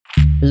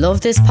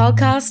Love this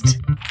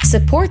podcast?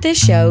 Support this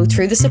show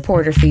through the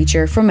supporter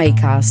feature from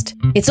Acast.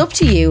 It's up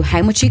to you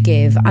how much you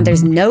give, and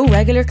there's no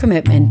regular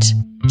commitment.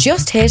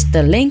 Just hit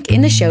the link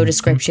in the show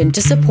description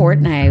to support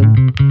now.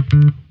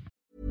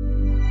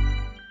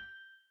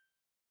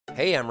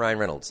 Hey, I'm Ryan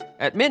Reynolds.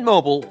 At Mint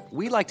Mobile,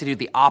 we like to do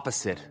the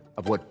opposite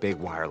of what Big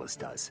Wireless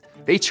does.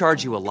 They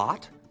charge you a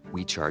lot,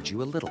 we charge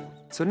you a little.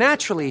 So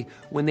naturally,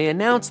 when they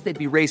announced they'd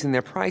be raising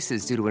their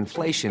prices due to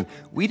inflation,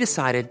 we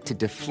decided to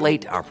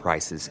deflate our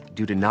prices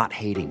due to not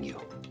hating you.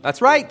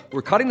 That's right.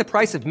 We're cutting the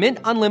price of Mint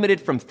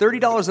Unlimited from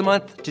 $30 a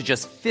month to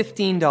just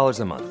 $15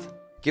 a month.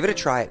 Give it a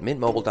try at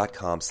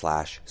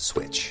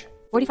mintmobile.com/switch.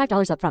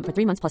 $45 up front for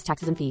 3 months plus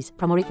taxes and fees.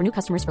 Promo rate for new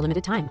customers for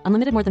limited time.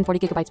 Unlimited more than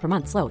 40 gigabytes per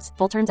month. Slows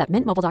full terms at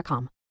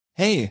mintmobile.com.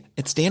 Hey,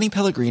 it's Danny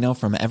Pellegrino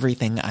from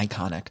Everything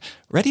Iconic.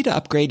 Ready to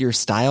upgrade your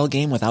style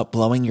game without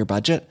blowing your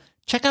budget?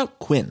 Check out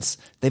Quince.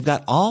 They've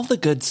got all the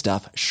good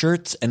stuff,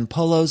 shirts and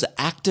polos,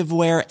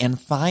 activewear, and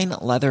fine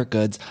leather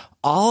goods,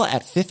 all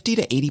at 50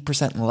 to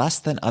 80% less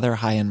than other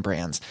high-end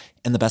brands.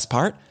 And the best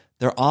part?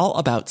 They're all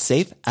about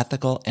safe,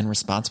 ethical, and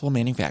responsible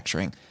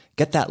manufacturing.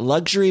 Get that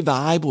luxury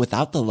vibe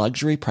without the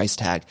luxury price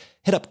tag.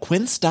 Hit up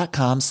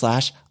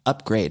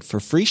quince.com/upgrade for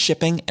free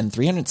shipping and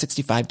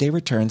 365-day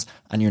returns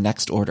on your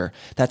next order.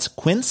 That's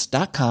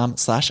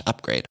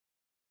quince.com/upgrade.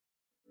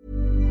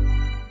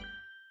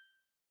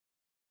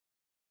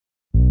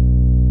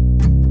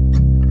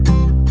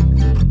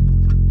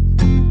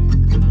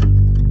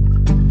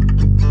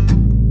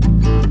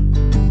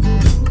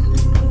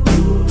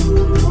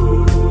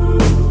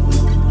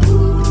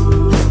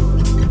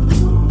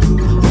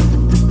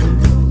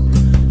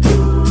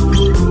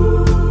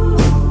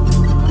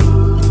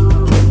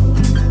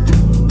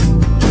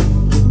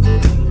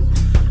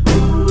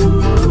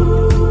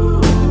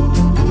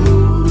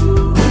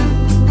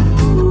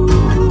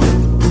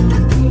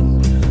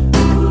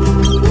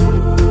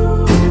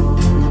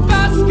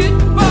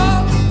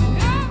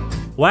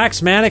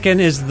 Wax Mannequin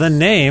is the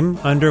name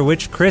under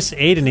which Chris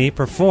Aidney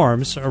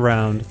performs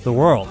around the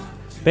world.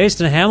 Based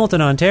in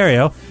Hamilton,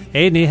 Ontario,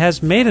 Aidney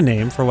has made a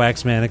name for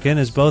Wax Mannequin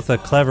as both a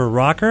clever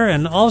rocker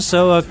and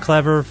also a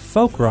clever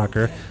folk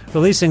rocker,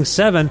 releasing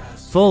 7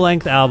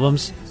 full-length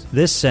albums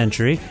this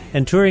century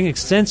and touring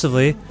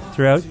extensively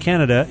throughout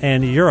Canada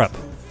and Europe.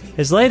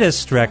 His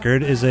latest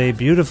record is a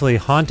beautifully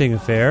haunting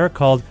affair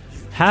called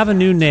Have a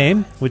New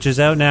Name, which is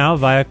out now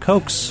via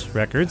Coax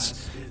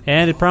Records,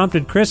 and it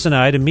prompted Chris and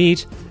I to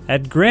meet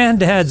at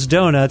Grandad's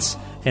Donuts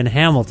in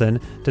Hamilton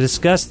to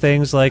discuss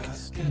things like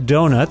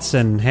donuts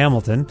and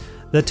Hamilton,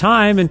 the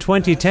time in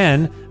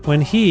 2010 when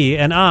he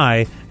and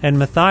I and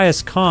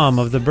Matthias Kalm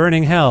of the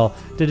Burning Hell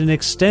did an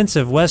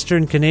extensive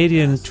Western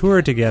Canadian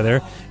tour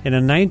together in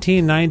a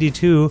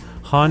 1992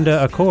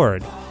 Honda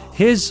Accord,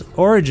 his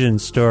origin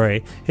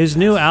story, his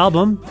new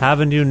album,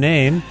 Have a New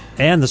Name,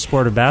 and the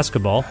sport of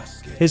basketball,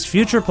 his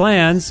future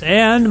plans,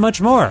 and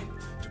much more.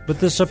 With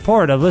the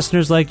support of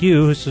listeners like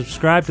you who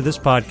subscribe to this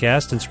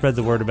podcast and spread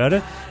the word about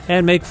it,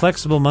 and make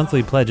flexible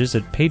monthly pledges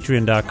at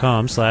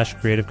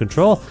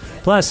patreon.com/creativecontrol,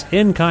 plus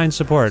in-kind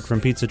support from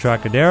Pizza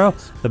Trocadero,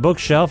 The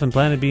Bookshelf and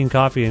Planet Bean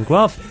Coffee in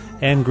Guelph,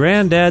 and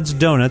Grandad's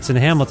Donuts in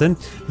Hamilton.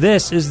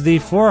 This is the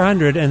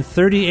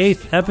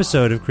 438th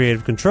episode of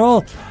Creative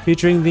Control,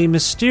 featuring the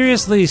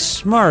mysteriously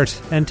smart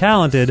and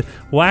talented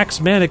Wax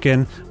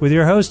Mannequin, with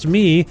your host,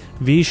 me,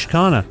 Vish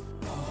Khanna.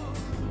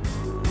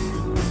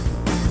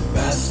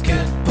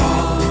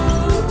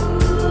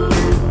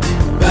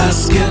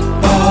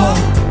 Basketball,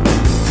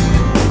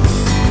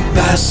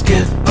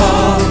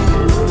 basketball,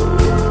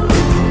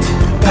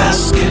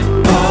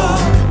 basketball,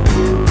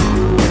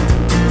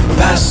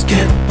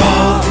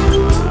 basketball,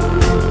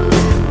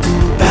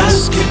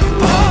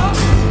 basketball,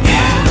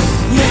 yeah,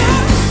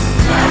 yeah.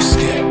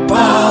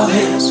 Basketball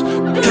is a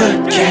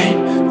good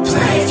game.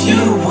 Play if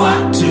you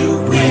want to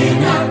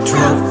win a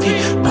trophy.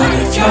 But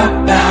if you're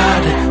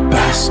bad at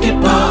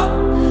basketball,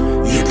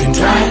 you can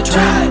try,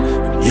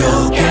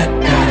 you'll get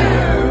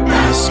better.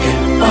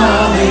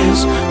 Basketball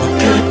is a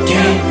good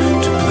game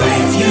to play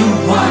if you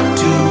want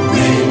to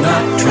win a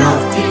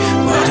trophy.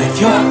 But if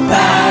you're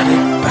bad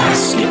at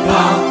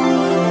basketball,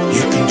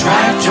 you can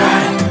try,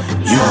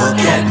 you'll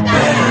get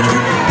better.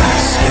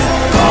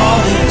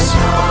 Basketball is a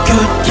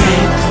good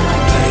game to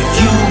play if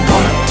you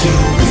want to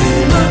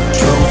win a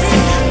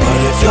trophy. But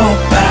if you're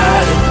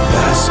bad at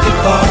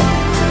basketball,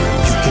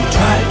 you can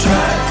try,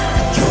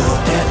 you'll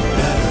get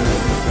better.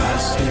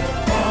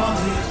 Basketball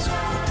is a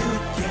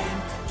good game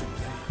to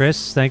play.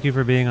 Chris, thank you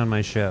for being on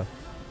my show.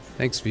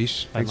 Thanks,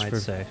 Vish. Thanks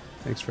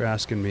for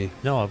asking me.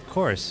 No, of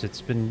course.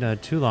 It's been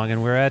too long,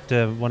 and we're at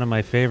one of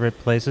my favorite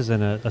places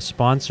and a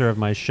sponsor of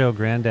my show,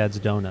 Grandad's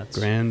Donuts.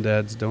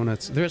 Grandad's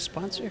Donuts. They're a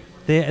sponsor?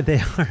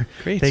 They are.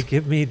 Great. They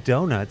give me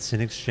donuts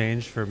in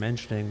exchange for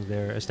mentioning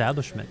their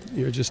establishment.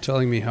 You're just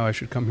telling me how I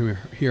should come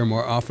here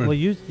more often. Well,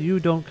 you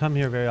don't come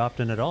here very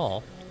often at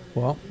all.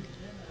 Well,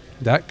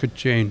 that could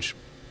change.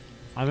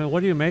 I mean, what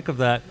do you make of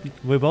that?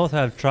 We both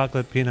have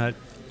chocolate peanut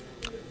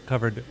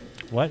covered.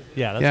 What?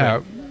 Yeah, that's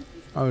right.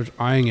 I was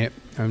eyeing it,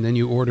 and then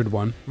you ordered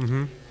one.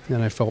 Mm-hmm.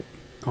 Then I felt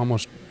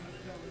almost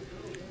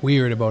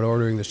weird about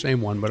ordering the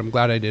same one, but I'm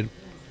glad I did.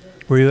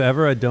 Were you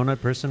ever a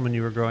donut person when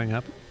you were growing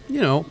up?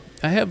 You know,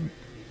 I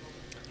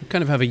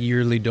kind of have a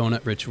yearly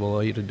donut ritual.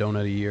 I eat a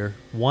donut a year.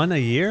 One a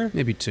year?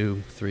 Maybe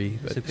 2, 3.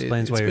 This But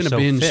explains it's why you're been a so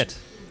binge. fit.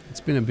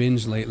 It's been a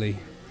binge lately.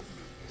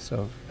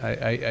 So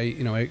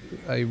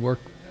I work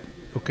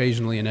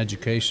occasionally in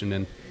education,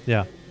 and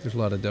Yeah. there's a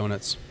lot of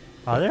donuts.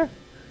 Are there?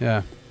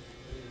 Yeah,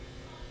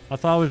 I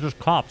thought it was just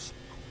cops.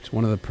 it's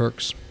one of the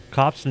perks.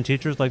 Cops and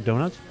teachers like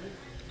donuts?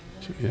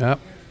 Yeah.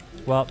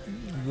 Well,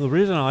 the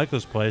reason I like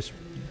this place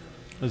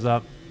is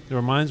that it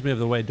reminds me of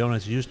the way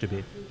donuts used to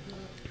be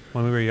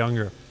when we were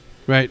younger.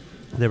 Right.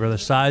 They were the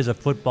size of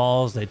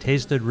footballs. They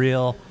tasted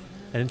real.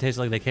 They didn't taste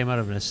like they came out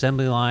of an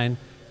assembly line.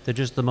 They're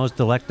just the most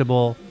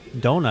delectable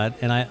donut,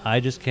 and I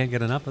just can't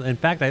get enough of it. In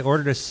fact, I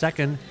ordered a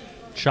second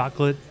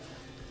chocolate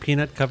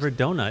peanut-covered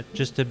donut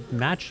just to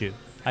match you.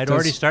 I'd Does-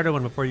 already started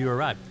one before you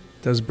arrived.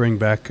 Does bring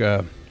back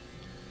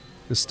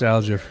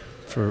nostalgia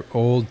for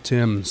old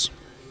Tim's,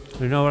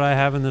 You know what I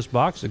have in this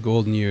box? the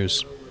golden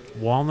years.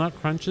 Walnut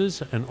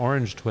crunches and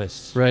orange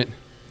twists. Right.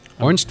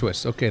 Orange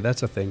twist. Okay,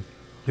 that's a thing.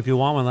 If you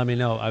want one, let me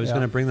know. I was Yeah.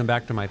 going to bring them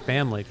back to my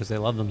family because they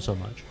love them so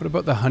much. What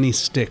about the honey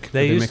stick?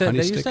 They Do used make to. honey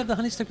They stick? used to have the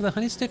honey stick with a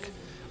honey stick.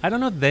 I don't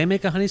know if they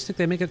make a honey stick.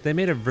 They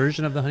made a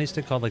version of the honey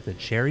stick called like the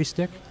cherry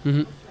stick.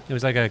 Mhm. It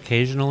was like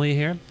occasionally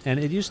here, and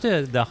it used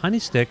to. The honey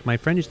stick. My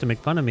friend used to make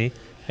fun of me.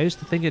 I used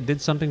to think it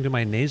did something to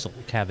my nasal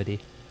cavity.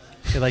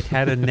 It like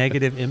had a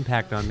negative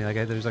impact on me. Like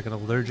there was like an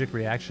allergic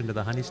reaction to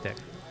the honey stick.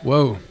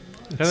 Whoa.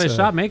 So they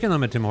stopped making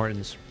them at Tim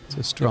Hortons. It's a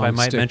If strong I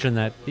might stick. mention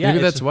that. Yeah, Maybe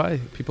it's- that's why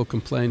people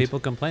complained. people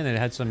complain that it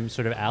had some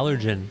sort of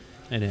allergen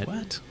in it.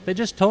 What? They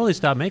just totally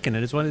stopped making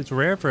it. It's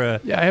rare for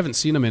a. Yeah, I haven't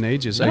seen them in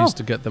ages. I No. used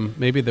to get them.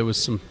 Maybe there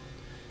was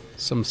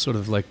some sort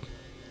of like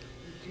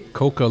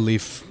coca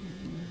leaf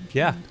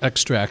Yeah.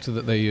 extract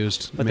that they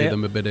used, But made they-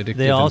 them a bit addictive.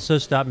 They also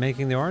stopped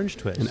making the orange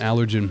twist. an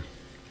allergen.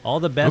 All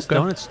the best Okay.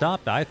 donuts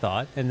stopped, I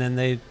thought, and then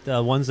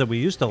the ones that we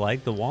used to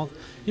like, the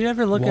You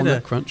ever look Walnut at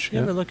a Crunch, You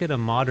ever yeah. look at a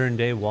modern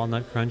day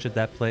walnut crunch at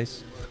that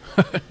place?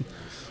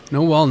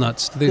 No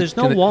walnuts. There's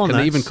no can walnuts. Can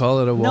they even call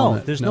it a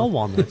walnut? No, there's no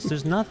walnuts.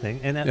 There's nothing.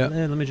 And Yeah.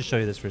 let me just show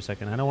you this for a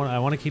second. I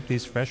want to keep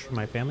these fresh for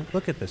my family.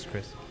 Look at this,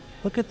 Chris.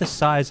 Look at the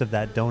size of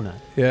that donut.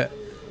 Yeah,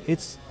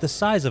 It's the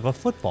size of a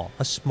football,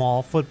 a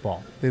small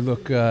football. they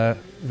look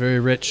very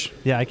rich,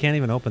 Yeah, I can't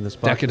even open this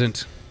box.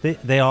 decadent.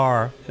 They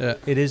are. Yeah.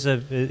 It is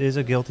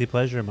a guilty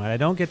pleasure of mine. I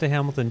don't get to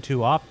Hamilton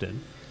too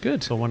often,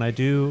 Good. but when I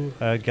do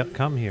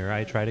come here,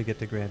 I try to get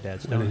to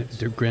Granddad's Donuts.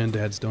 Their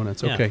granddad's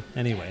donuts. Yeah. Okay.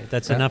 Anyway,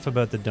 that's Yeah. enough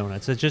about the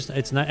donuts.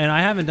 It's not, and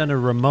I haven't done a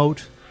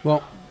remote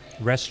Well,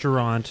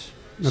 restaurant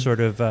sort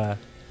of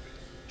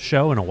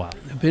show in a while.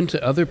 I've been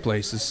to other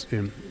places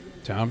in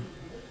town.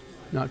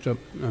 Not to,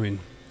 I mean,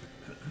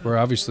 we're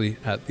obviously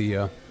at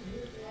the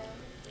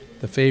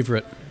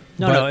favorite.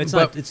 No, but- no, it's but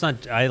not. It's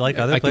not. I like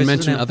other I can places.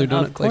 mention in other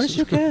Hamilton. donut Of course places?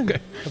 you can. Okay.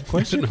 Of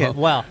course I you don't can.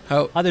 know Well,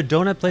 how- other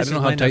donut places. know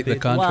how might not tight the be-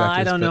 contract Well,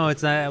 I is, don't but- know.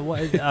 It's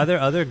not.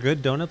 Other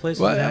good donut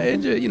places. Well,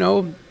 in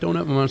Hamilton?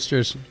 Donut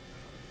Monsters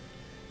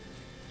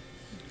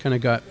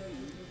kind of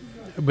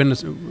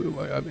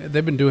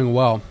they've been doing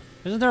well.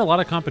 Isn't there a lot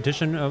of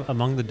competition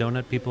among the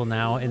donut people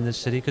now in this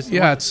city? Cause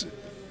Yeah,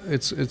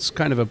 it's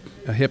kind of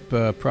a hip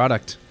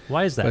product.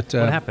 why is that? But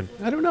What happened?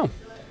 I don't know.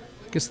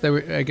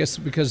 I guess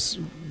because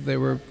they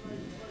were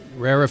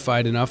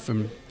rarefied enough,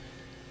 and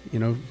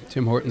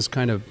Tim Hortons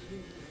kind of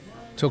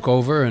took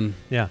over and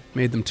Yeah,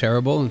 made them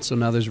terrible, and so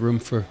now there's room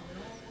for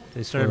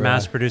they started for,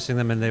 mass producing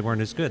them, and they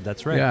weren't as good.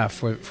 That's right. yeah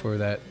for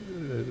that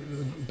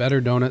better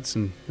donuts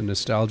and the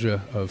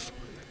nostalgia of.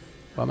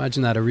 Well,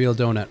 imagine that, a real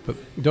donut. But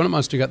Donut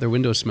Monster got their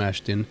windows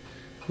smashed in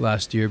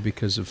last year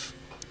because of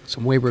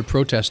some wayward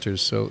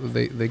protesters. So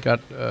they got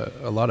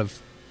a lot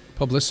of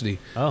publicity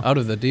Oh. out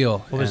of the deal.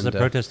 What was the And,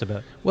 protest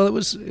about? Well, it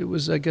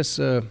was I guess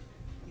there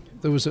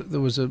was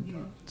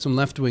some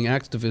left wing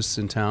activists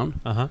in town.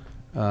 Uh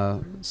huh.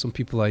 Some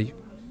people I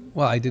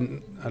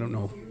don't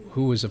know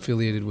who was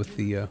affiliated with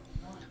the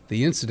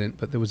incident,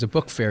 but there was a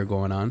book fair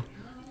going on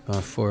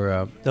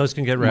for Those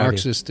can get rowdy.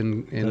 Marxist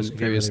and Those can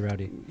get various. really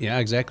rowdy. Yeah,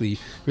 exactly.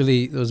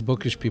 Really, those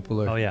bookish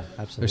people are. Oh yeah,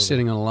 absolutely. They're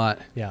sitting on a lot.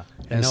 Yeah,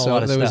 they And know a so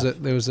lot of there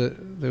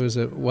stuff. was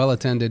a well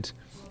attended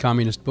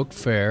communist book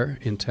fair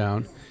in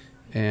town,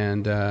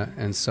 and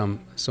some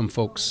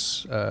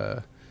folks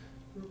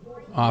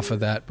off of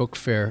that book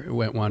fair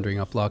went wandering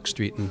up Lock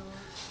Street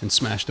and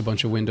smashed a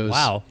bunch of windows.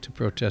 Wow. To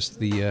protest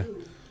the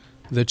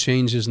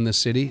changes in the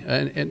city,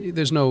 and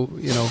there's no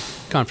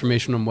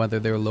confirmation on whether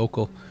they're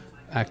local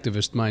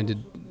activist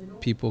minded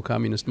people,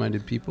 communist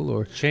minded people,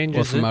 or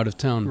Changes from in- out of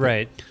town. But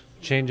Right.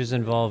 Changes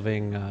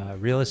involving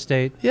real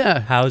estate, Yeah.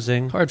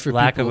 housing, Hard for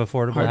lack people, of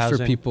affordable hard housing.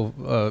 for people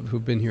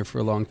who've been here for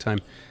a long time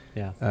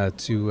Yeah,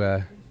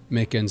 to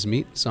make ends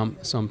meet. Some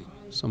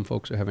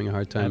folks are having a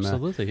hard time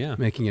absolutely. Yeah.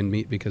 making ends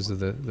meet because of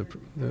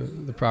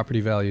the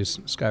property values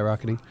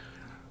skyrocketing.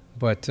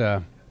 But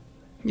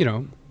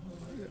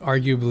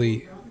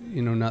arguably,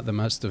 not the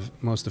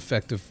most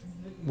effective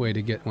way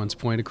to get one's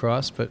point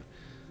across. But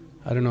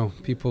I don't know.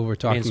 People were Mean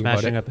talking about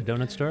smashing it. up a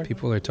donut store.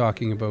 People are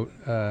talking about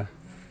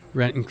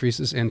rent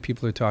increases, and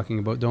people are talking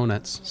about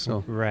donuts.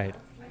 So Right.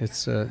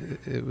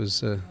 it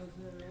was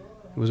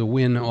a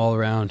win all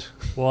around.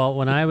 Well,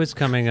 when I was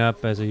coming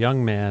up as a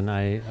young man,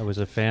 I was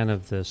a fan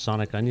of the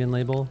Sonic Onion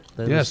label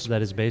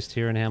that is based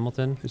here in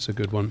Hamilton. It's a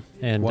good one.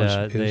 And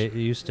Was, they is.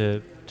 used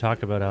to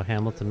talk about how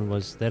Hamilton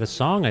they had a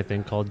song, I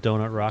think, called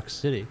Donut Rock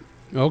City.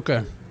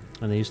 Okay.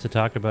 And they used to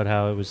talk about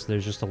how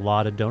there's just a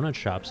lot of donut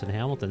shops in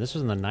Hamilton. This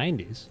was in the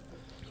 90s.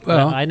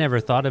 Well, I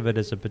never thought of it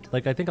as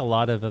I think a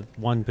lot of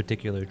one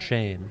particular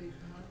chain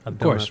of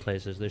course. donut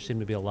places. There seem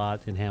to be a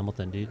lot in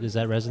Hamilton. Does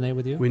that resonate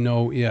with you? we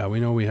know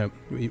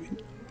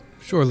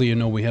surely you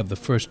know we have the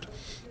first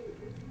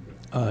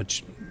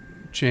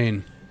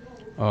chain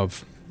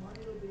of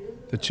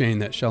the chain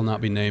that shall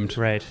not be named.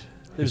 Right.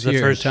 It's The here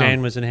in first town.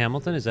 chain was in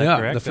Hamilton, is that Yeah,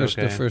 correct?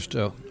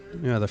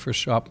 the first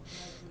shop,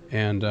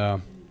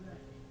 and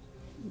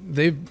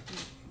they've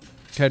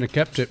kind of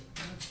kept it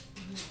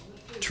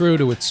true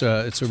to its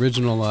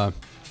original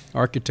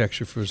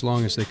architecture for as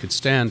long as they could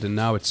stand, and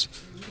now it's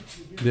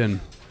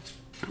been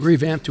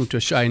revamped into a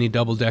shiny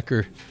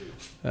double-decker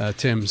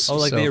Tim's. Oh,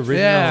 like So, the original,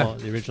 yeah.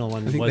 the original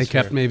one. I think was they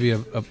kept here. maybe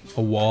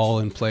a wall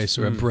in place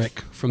or a brick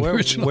from Where- the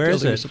original where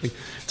is building or it? something.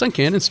 It's on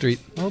Cannon Street.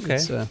 Okay.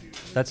 It's,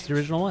 That's the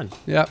original one.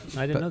 yeah.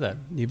 I didn't but know that.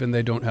 Even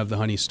they don't have the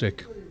honey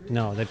stick,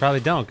 No, they probably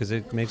don't because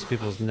it makes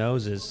people's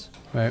noses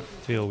right?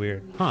 feel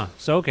weird. Huh.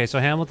 So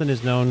Hamilton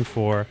is known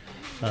for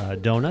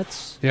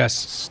donuts, Yes.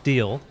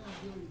 steel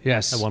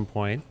Yes. at one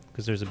point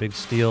because there's a big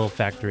steel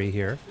factory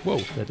here Whoa.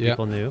 that Yeah.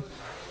 people knew,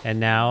 and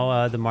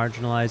now the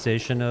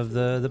marginalization of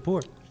the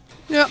poor.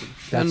 Yeah.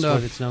 That's and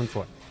what it's known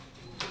for.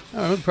 I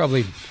don't know,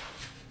 probably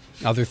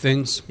other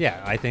things. Yeah,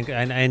 I think,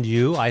 and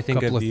you, I think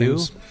Couple of of you.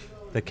 things.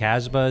 The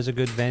Casbah is a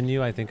good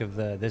venue. I think of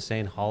the This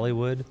Ain't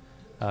Hollywood,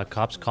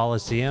 Cops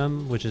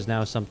Coliseum, which is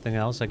now something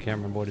else. I can't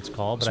remember what it's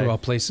called, but So I all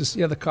places.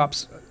 Yeah, the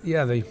cops.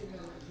 Yeah,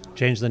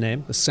 changed the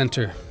name. the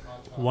center.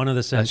 One of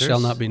the centers shall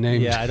not be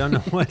named. Yeah, I don't know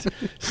what.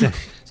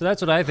 So that's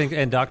what I think.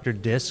 And Dr.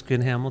 Disc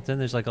in Hamilton.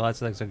 There's like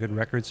lots of a good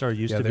record store.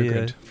 Used Yeah, to they're be a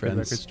good good friends.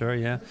 record store.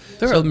 Yeah,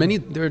 There are many.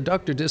 There are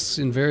Dr. Discs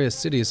in various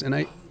cities, and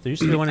there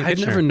used to be one in I've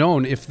Kitchener. never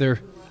known if they're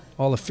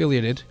all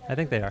affiliated I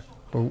think they are.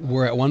 or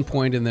were at one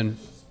point and then,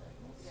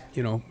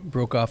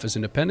 broke off as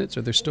independents,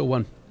 or there's still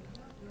one.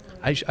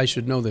 I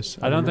should know this.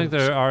 I don't think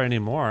there are any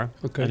more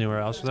Okay.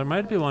 anywhere else. There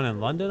might be one in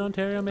London,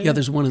 Ontario, maybe. Yeah,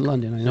 there's one in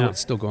London. I know Yeah. it's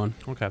still going.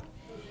 Okay.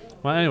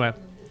 Well, anyway,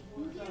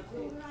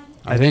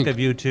 I I think think. of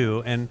you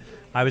too, and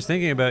I was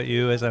thinking about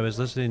you as I was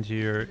listening to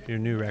your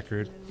new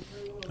record,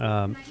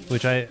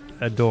 which I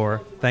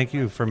adore. Thank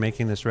you for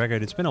making this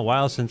record. It's been a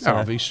while since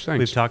Vish, thanks.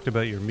 we've talked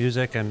about your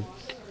music,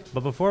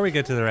 but before we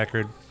get to the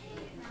record,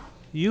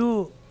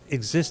 you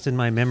exist in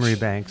my memory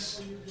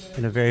banks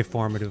in a very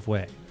formative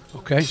way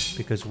Okay.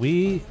 because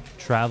we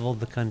traveled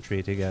the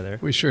country together.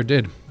 We sure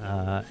did.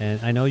 And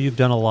I know you've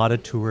done a lot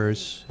of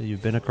tours.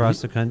 You've been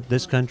across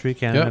this country,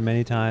 Canada, Yep.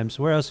 many times.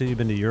 Where else have you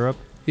been to Europe?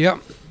 Yeah,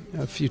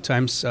 a few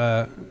times.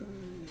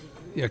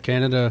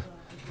 Canada,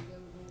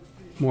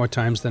 more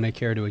times than I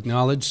care to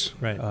acknowledge,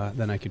 Right.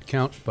 Than I could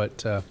count.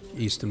 But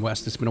East and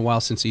West, it's been a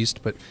while since East,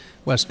 but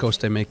West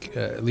Coast I make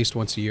at least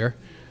once a year.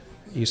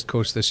 East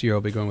Coast this year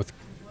I'll be going with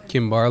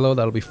Kim Barlow.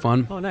 That'll be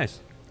fun. Oh, nice.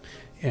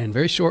 And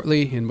very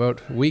shortly, in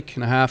about a week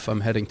and a half,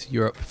 I'm heading to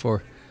Europe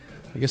for,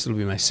 I guess it'll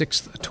be my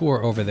 6th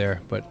tour over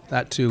there. But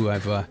that too,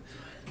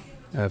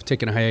 I've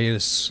taken a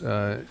hiatus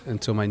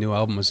until my new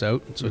album was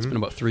out. So it's been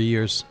about 3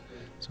 years.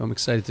 So I'm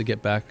excited to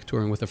get back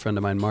touring with a friend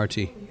of mine,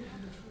 Marty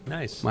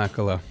Nice.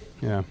 Makala.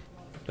 Yeah.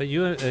 But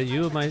you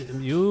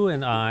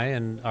and I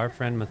and our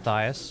friend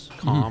Matthias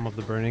Kalm of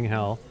the Burning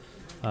Hell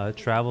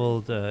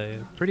traveled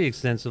pretty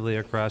extensively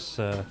across.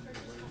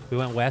 We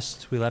went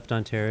west. We left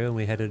Ontario and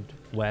we headed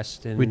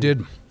west. We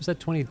did. Was that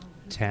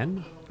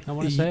 2010? I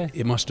want to say.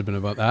 It must have been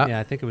about that. Yeah,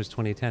 I think it was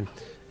 2010.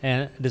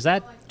 And does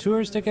that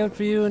tour stick out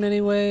for you in any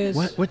ways?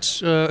 Which,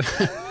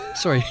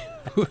 sorry.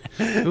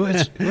 who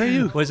are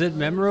you? Was it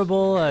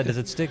memorable? Does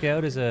it stick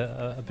out as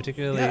a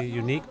particularly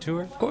unique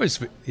tour? Of course.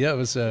 Yeah, it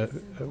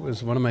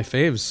was one of my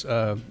faves.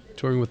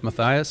 Touring with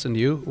Matthias and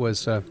you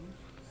was,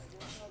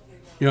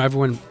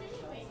 everyone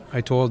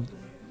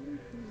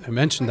I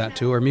mentioned that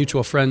to, our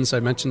mutual friends I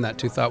mentioned that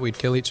to, thought we'd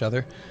kill each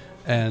other.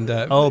 And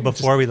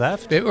Before we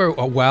left? they were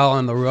a while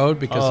on the road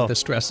because Oh. of the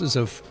stresses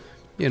of,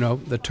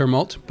 the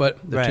tumult, but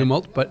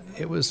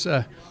it was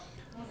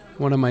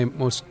one of my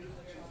most.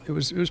 It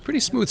was pretty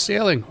smooth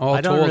sailing. All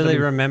I don't told. really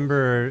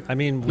remember. I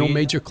mean, No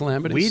major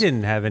calamities. We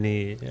didn't have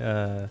any.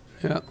 Yeah.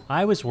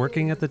 I was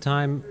working at the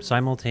time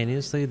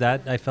simultaneously.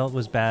 That I felt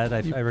was bad.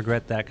 I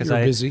regret that because you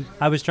were busy.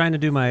 I was trying to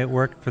do my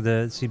work for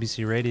the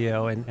CBC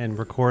radio and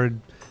record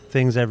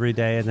things every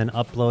day and then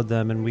upload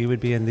them. And we would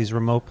be in these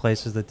remote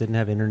places that didn't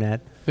have internet.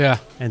 Yeah.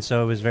 And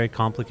so it was very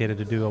complicated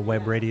to do a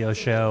web radio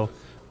show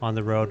on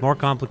the road. More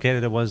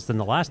complicated it was than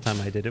the last time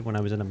I did it when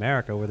I was in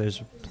America, where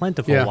there's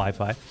plentiful Yeah.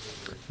 Wi-Fi.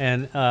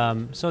 And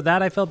so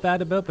that I felt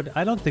bad about, but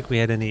I don't think we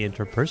had any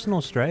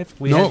interpersonal strife.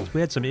 We No.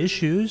 had some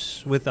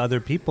issues with other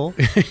people.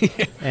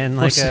 And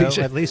Well, like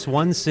see, at least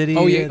one city,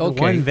 Oh, yeah,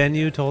 okay. one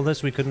venue told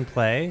us we couldn't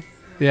play.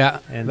 Yeah.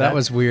 And that that-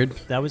 was weird.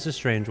 That was a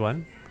strange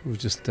one. was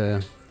just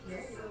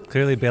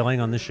Clearly bailing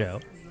on the show.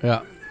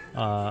 yeah.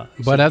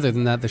 But other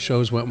than that, the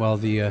shows went well.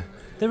 The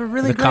They were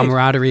really the great.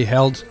 camaraderie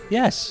held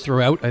Yes.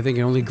 throughout. I think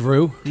it only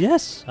grew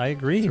Yes, I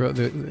agree. throughout.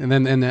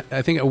 And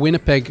I think at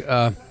Winnipeg,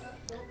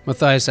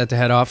 Matthias had to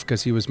head off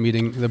because he was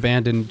meeting the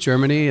band in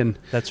Germany, and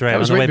That's right, that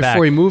was on the right way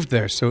before back. he moved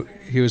there. So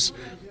he was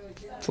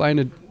flying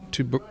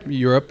to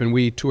Europe, and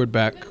we toured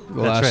back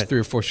the last right. 3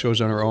 or 4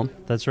 shows on our own.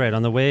 That's right.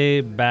 On the way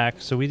back,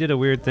 so we did a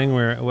weird thing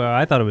where, well,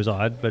 I thought it was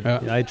odd, but Yeah.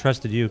 I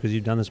trusted you because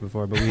you've done this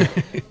before. But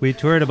we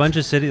toured a bunch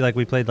of cities, like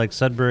we played like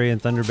Sudbury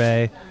and Thunder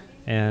Bay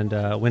and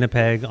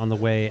Winnipeg on the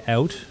way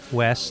out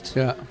west.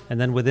 Yeah. And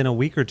then within a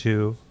week or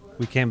two,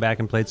 we came back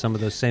and played some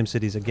of those same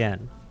cities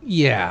again.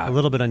 Yeah. A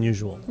little bit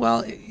unusual.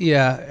 Well,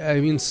 yeah.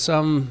 I mean,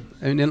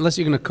 unless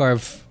you're going to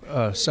carve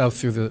south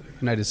through the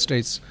United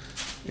States,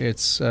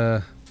 it's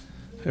a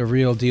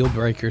real deal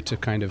breaker to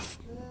kind of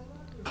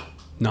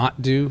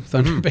not do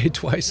Thunder Bay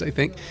twice, I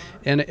think.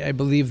 And I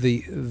believe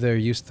they're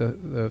used to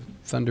the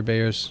Thunder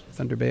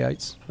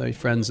Bayites, my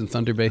friends in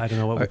Thunder Bay. I don't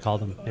know what we call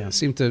them. Yeah.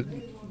 Seem to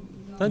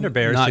Thunder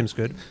Bears not- seems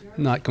good.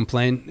 not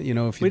complain. You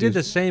know, if you We do did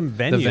the same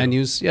venue. the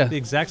venues, yeah. The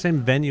exact same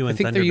venue in I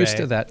think Thunder they're used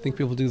Bay. to that. I think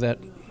people do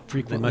that They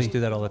frequently. must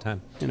do that all the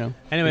time. You know,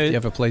 Anyway, if you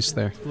have a place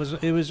there.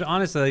 It was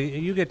honestly,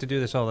 you get to do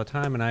this all the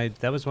time, and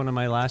that was one of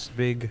my last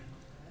big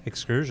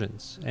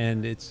excursions,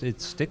 and it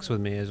sticks with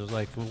me. It was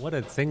like, what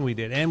a thing we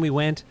did. And we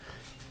went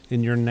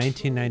in your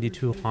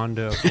 1992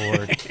 Honda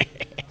Accord.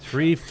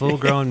 3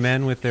 full-grown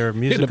men with their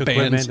music In a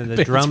equipment band's- and the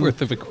band's drum.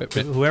 worth of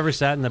equipment. Whoever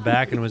sat in the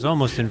back, and it was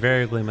almost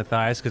invariably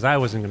Matthias, because I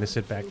wasn't going to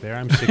sit back there.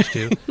 I'm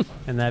 6'2",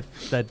 and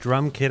that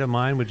drum kit of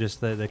mine would just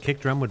the kick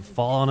drum would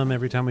fall on him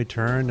every time we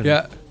turned. And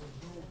Yeah,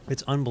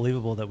 it's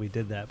unbelievable that we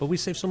did that, but we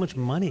saved so much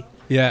money.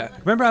 yeah.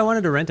 Remember, I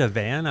wanted to rent a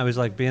van. I was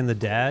like being the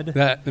dad.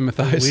 That the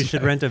Matthias. We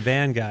should rent a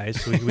van,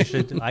 guys. We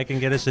should. I can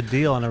get us a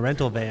deal on a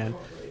rental van,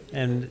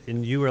 and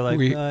you were like,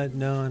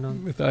 no, I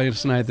don't.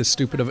 Matthias and I had this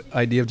stupid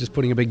idea of just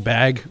putting a big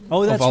bag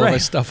Oh, that's of all right. of our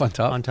stuff on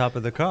top, On top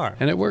of the car,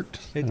 and it worked.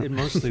 it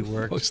mostly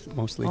worked.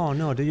 Mostly. Oh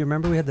no! Do you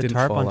remember we had the Didn't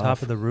tarp fall on top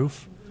off. of the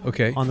roof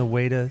Okay. on the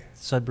way to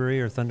Sudbury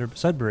or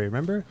Sudbury?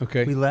 Remember?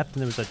 Okay. We left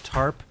and there was a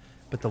tarp,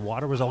 but the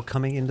water was all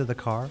coming into the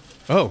car.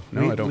 Oh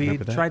no, I don't we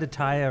remember that. tried to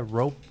tie a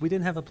rope. We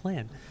didn't have a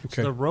plan. Okay.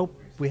 So the rope,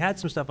 we had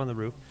some stuff on the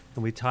roof,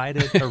 and we tied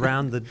it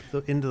around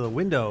into the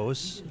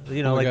windows.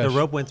 You know, Oh my like the gosh.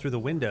 rope went through the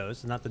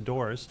windows, not the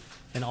doors.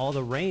 And all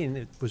the rain,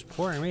 it was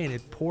pouring rain.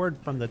 It poured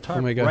from the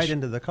tarp my gosh. right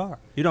into the car.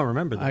 You don't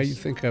remember this? I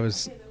think I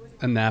was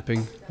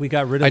napping. We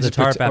got rid of the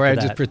tarp or I after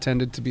just that.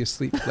 pretended to be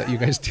asleep. Let you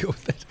guys deal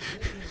with it.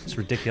 It's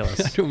ridiculous.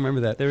 I don't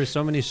remember that. There were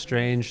so many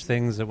strange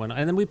things that went on.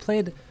 And then we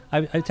played,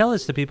 I tell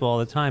this to people all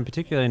the time,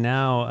 particularly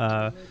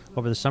now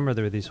over the summer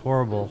there were these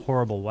horrible,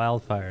 horrible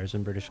wildfires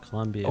in British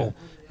Columbia. Oh,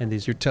 and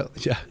these,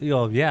 yeah.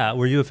 yeah,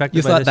 were you affected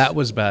You by thought this? that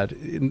was bad.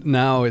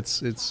 Now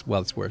it's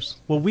worse.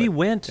 Well, we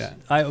went, yeah.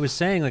 I was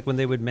saying, like when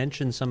they would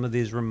mention some of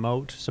these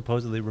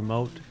supposedly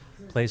remote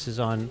places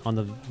on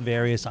the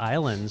various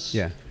islands.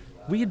 Yeah.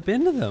 We had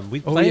been to them. We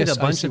Oh, played yes, a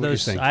I bunch see of what you're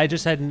those. saying. I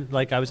just hadn't,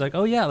 like, I was like,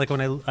 oh yeah, like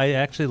when I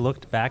actually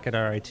looked back at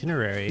our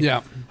itinerary.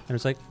 Yeah. And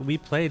it's like, we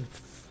played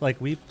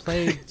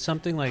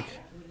something like,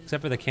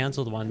 except for the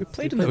canceled one. We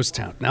played in those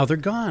towns. Now they're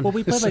gone. Well,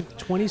 we played like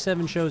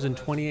 27 shows in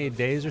 28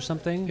 days or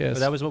something. Yes.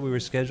 That was what we were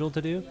scheduled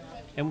to do.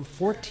 And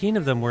 14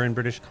 of them were in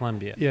British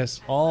Columbia.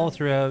 Yes. All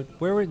throughout.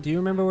 Do you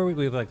remember where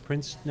we like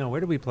Prince? No, where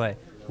did we play?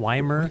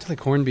 Weimar. Went to like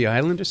Hornby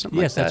Island or something.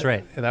 Yes, like that's that.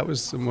 right. Yeah, that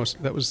was the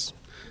most. That was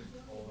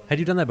Had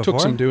you done that before?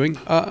 took some doing.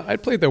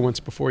 I'd played there once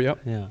before. Yeah.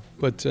 Yeah.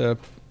 But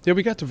yeah,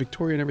 we got to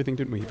Victoria and everything,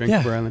 didn't we?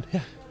 Vancouver Island.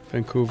 Yeah.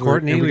 Vancouver.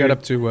 Courtney. And we got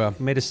up to.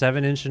 Made a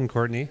 7-inch in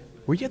Courtney.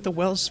 Were you at the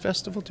Wells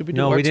Festival? Did we do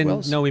No, we Arts didn't.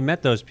 Wells? No, we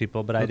met those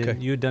people, but I Okay.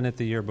 didn't. You had done it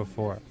the year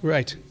before.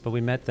 Right. But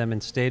we met them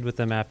and stayed with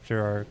them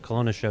after our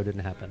Kelowna show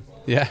didn't happen.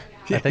 Yeah.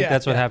 I think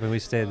that's what happened. We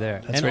stayed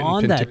there. That's and right, in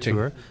on that Penticton.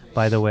 tour,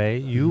 by the way,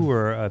 you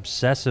were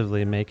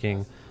obsessively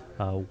making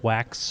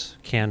wax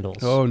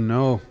candles. Oh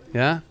no.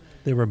 Yeah.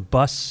 There were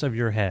busts of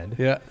your head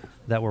Yeah.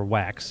 that were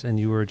wax, and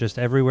you were just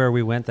everywhere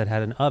we went that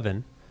had an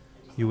oven.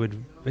 You had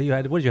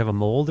what did you have, a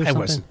mold or I something?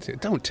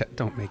 wasn't.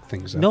 Don't make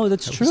things up. No,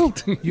 that's I true.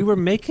 wasn't- You were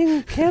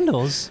making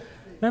candles.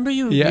 Remember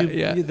Yeah,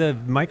 yeah. the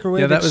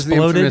microwave Yeah, that was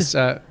exploded. the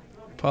infamous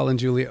Paul and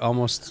Julie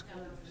almost.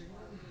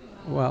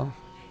 Well,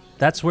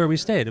 That's where we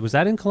stayed. Was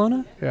that in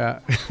Kelowna? yeah,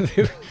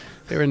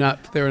 they were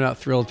not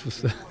thrilled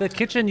with the. The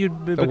kitchen,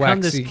 you'd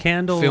become this waxy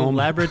candle film.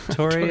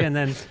 laboratory, and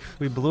then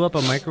we blew up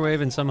a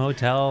microwave in some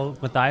hotel.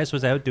 Matthias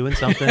was out doing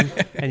something,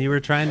 and you were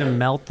trying to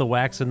melt the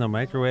wax in the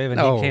microwave, and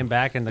No. he came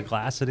back, and the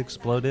glass had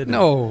exploded.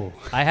 No,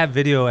 I have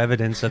video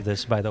evidence of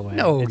this, by the way.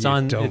 No, it's you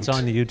on don't. It's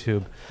on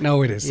YouTube.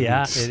 no, it isn't.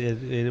 Yeah,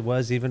 it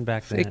was even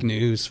back then. Fake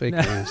news. Fake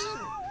news.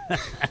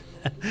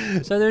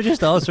 So there are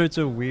just all sorts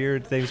of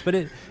weird things, but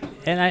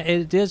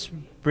it does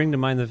bring to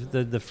mind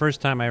the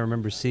first time I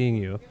remember seeing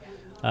you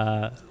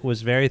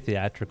was very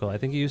theatrical. I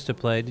think you used to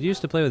play. Did you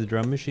used to play with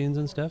drum machines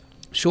and stuff?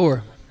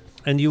 Sure.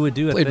 And you would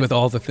do it. Played with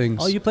all the things.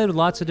 Oh, you played with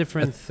lots of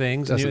different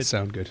things. Doesn't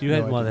sound good. You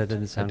had No, I that don't.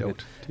 didn't sound I good. don't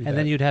do And that.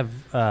 then you'd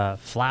have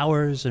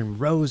flowers and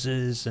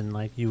roses, and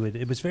like you would.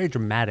 It was very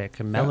dramatic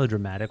and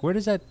melodramatic. Where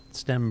does that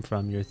stem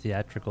from? Your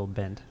theatrical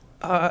bent?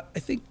 I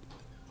think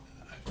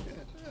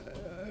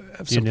I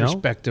have some You know?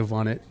 perspective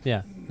on it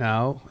Yeah.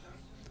 now.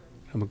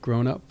 I'm a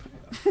grown up.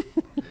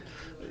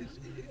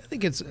 I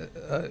think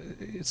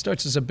it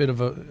starts as a bit of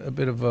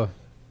a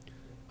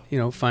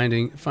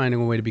finding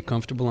a way to be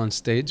comfortable on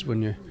stage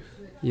when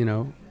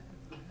you're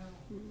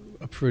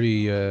a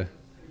pretty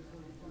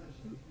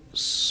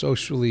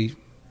socially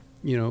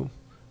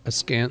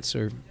askance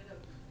or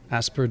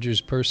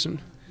Asperger's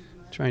person,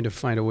 trying to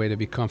find a way to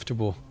be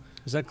comfortable.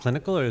 Is that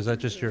clinical, or is that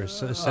just your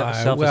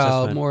self-assessment?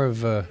 Well, more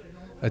of a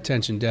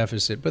attention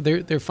deficit, but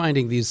they're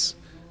finding these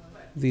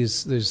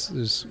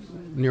there's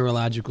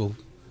neurological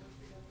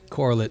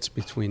correlates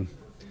between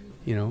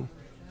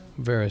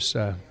various.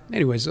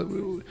 Anyways,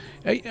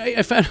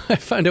 I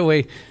found a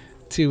way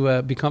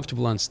to be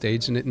comfortable on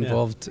stage, and it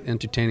involved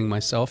entertaining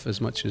myself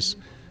as much as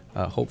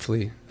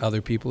hopefully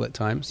other people at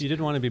times. You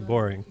didn't want to be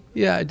boring.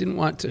 Yeah, I didn't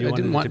want to. You I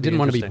wanted didn't it want to be didn't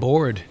want to be interesting.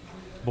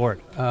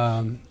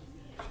 bored.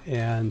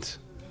 And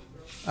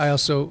I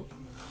also,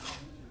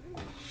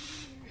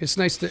 it's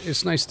nice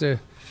to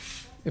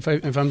if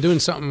I'm doing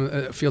something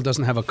I feel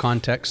doesn't have a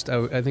context,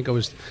 I think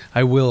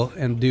I will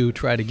and do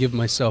try to give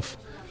myself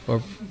or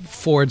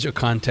forge a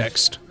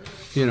context,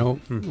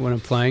 when I'm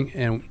playing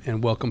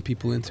and welcome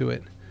people into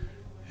it.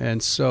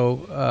 And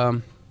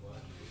so,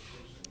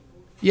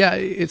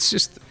 it's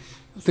just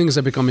things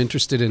I become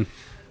interested in,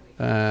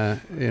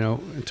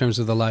 in terms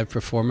of the live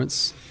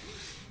performance,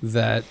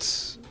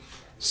 that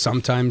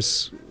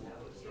sometimes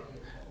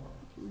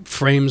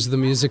frames the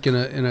music in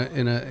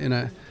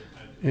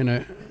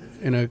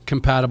a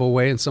compatible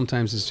way, and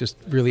sometimes it's just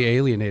really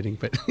alienating.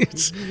 But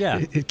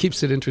it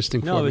keeps it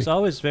interesting. No, for it was me.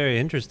 always very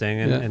interesting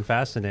and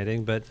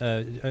fascinating. But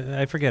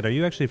I forget. Are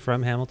you actually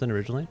from Hamilton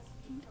originally?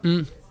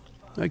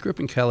 I grew up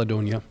in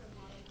Caledonia,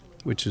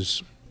 which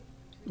is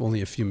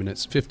only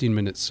 15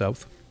 minutes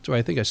south. So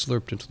I think I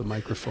slurped into the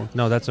microphone.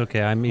 No, that's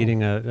okay. I'm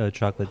eating a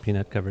chocolate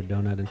peanut-covered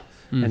donut,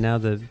 and now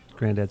the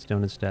Granddad's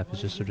Donut staff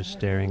is just sort of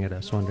staring at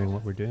us, wondering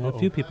what we're doing. A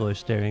few people are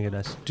staring at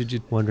us. Did you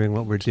wondering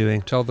what we're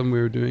doing? tell them we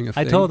were doing a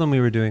thing? I told them we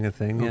were doing a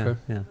thing. Okay.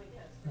 Yeah.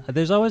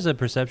 There's always a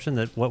perception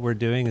that what we're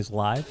doing is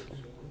live.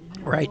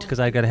 Right. Because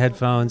I got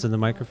headphones and the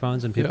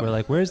microphones, and people Yeah. are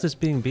like, "Where is this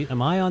being beat?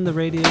 Am I on the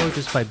radio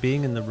just by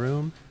being in the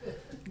room?"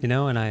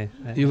 And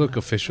You look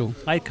official.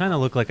 I kind of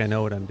look like I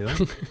know what I'm doing.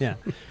 Yeah.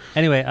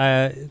 Anyway,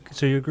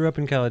 so you grew up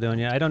in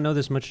Caledonia. I don't know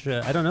this much.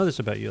 I don't know this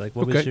about you. Like,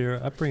 what was Okay.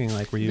 your upbringing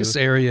like? Were you? This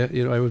area,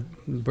 I was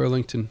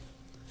Burlington,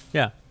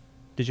 Yeah.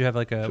 Did you have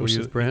like a? Were you?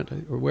 Joseph Brandt,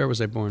 or where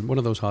was I born? One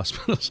of those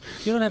hospitals.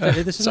 You don't have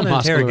to. This is Some an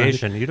hospital around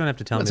interrogation. You don't have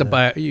to tell me. That's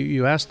that.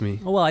 you asked me.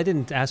 Oh, well, I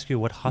didn't ask you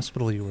what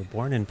hospital you were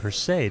born in per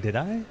se, did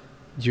I?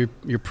 You're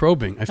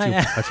probing. I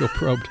feel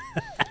probed.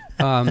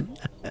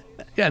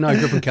 I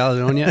grew up in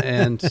Caledonia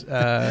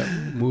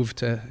and moved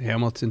to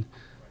Hamilton,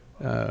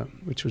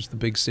 which was the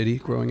big city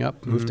growing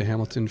up. Moved to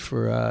Hamilton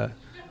for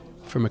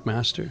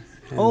McMaster.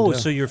 And,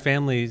 So your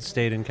family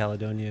stayed in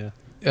Caledonia,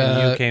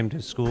 and you came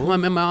to school.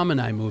 my mom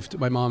and I moved.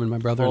 My mom and my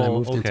brother and I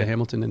moved into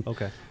Hamilton, and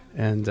Okay.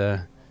 and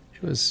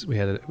we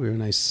were a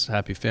nice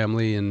happy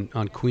family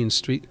on Queen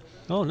Street,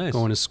 Oh, nice.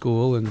 going to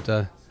school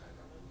and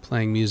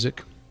playing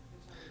music.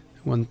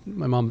 When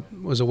my mom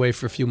was away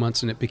for a few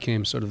months, and it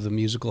became sort of the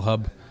musical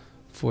hub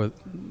for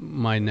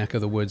my neck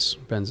of the woods.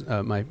 My friends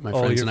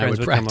and I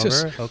would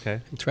practice, come over? Okay.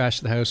 and trash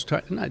the house.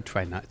 I'd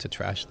try not to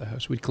trash the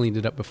house. We'd cleaned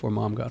it up before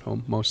Mom got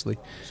home, mostly.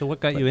 So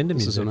what got But you into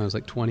this music? is when I was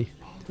like 20.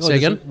 Oh, Say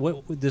this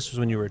again? This was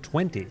when you were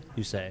 20,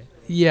 you say?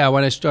 Yeah,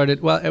 when I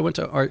started, I went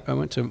to art. I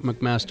went to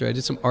McMaster. I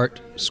did some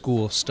art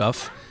school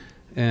stuff,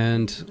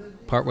 and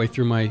partway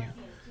through my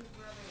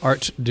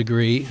art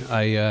degree,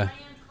 I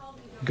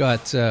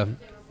got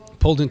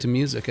pulled into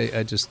music.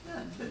 I just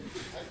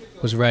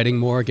was writing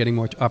more, getting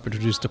more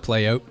opportunities to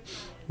play out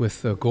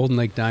with Golden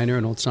Lake Diner,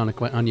 an old Sonic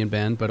Onion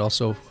band, but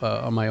also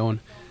on my own,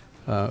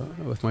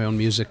 with my own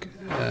music,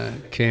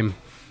 became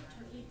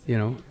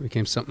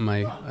something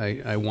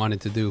I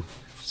wanted to do,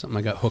 something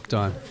I got hooked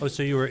on. Oh,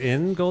 so you were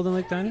in Golden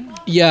Lake Diner?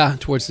 Yeah,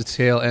 towards the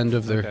tail end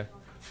of Okay.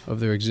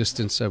 their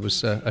existence,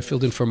 I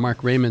filled in for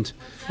Mark Raymond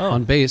Oh.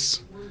 on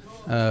bass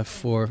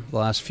for the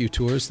last few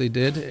tours they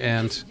did,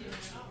 and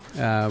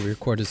we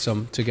recorded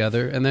some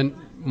together. And then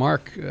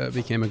Mark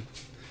became a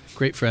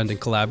great friend and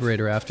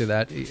collaborator after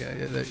that. He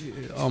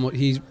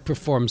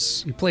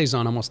plays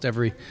on almost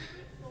every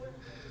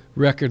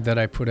record that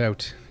I put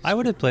out. I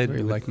would have played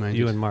Very with like-minded.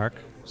 you and Mark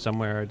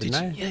somewhere, didn't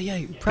I? Yeah,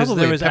 'Cause probably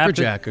there was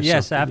Pepperjack or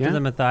yes, something. after yeah? the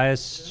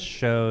Matthias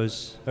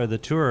shows or the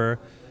tour,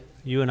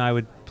 you and I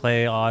would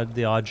play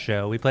the odd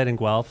show. We played in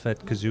Guelph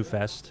at Kazoo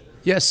Fest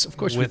Yes, of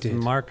course with we did.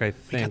 Mark, I We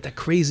think. got that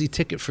crazy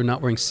ticket for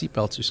not wearing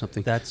seatbelts or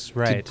something. That's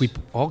right. Did we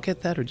all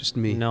get that, or just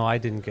me? No, I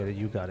didn't get it.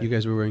 You got it. You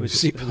guys were wearing it was,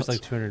 seatbelts. It was like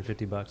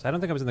 $250. I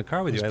don't think I was in the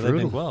car with you. It I was lived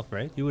in brutal. Guelph,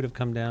 right? You would have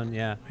come down.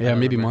 Yeah. I Yeah, don't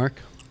maybe remember.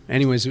 Mark.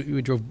 Anyways,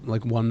 we drove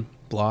like one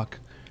block.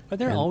 Are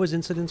there And- always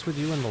incidents with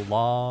you in the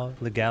law,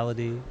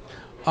 legality?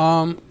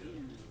 I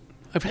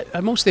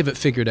mostly have it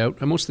figured out.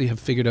 I mostly have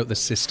figured out the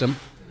system.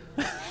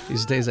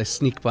 These days I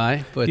sneak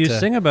by. But you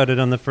sing about it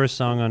on the first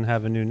song on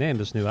Have a New Name,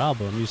 this new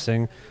album. You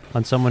sing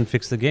on Someone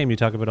Fix the Game. You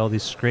talk about all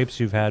these scrapes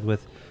you've had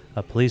with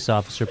a police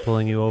officer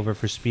pulling you over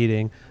for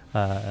speeding,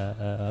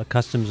 a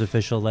customs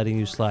official letting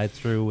you slide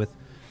through with,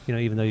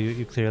 even though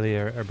you clearly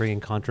are bringing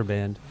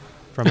contraband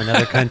from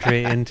another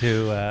country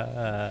into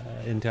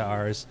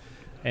ours.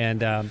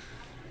 And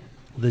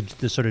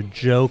the sort of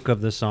joke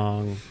of the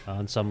song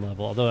on some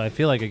level, although I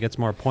feel like it gets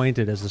more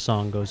pointed as the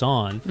song goes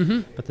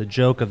on, but the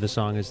joke of the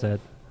song is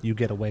that you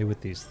get away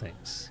with these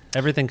things.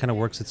 Everything kind of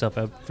works itself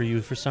out for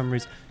you for some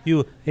reason.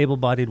 You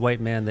able-bodied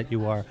white man that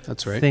you are.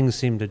 That's right. Things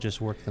seem to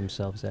just work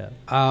themselves out.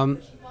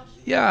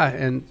 Yeah,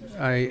 and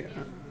I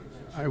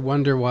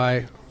wonder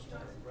why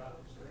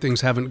things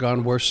haven't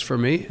gone worse for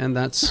me, and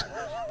that's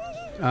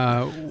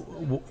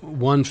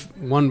one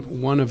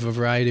of a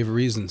variety of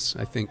reasons.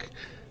 I think,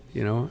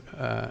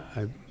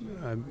 I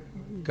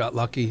got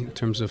lucky in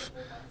terms of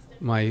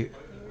my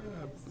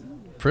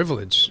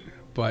privilege,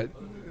 but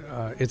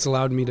it's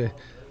allowed me to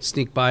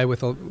sneak by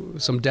with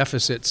some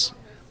deficits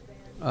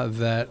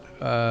that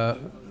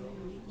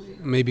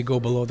maybe go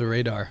below the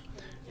radar.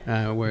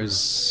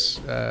 Whereas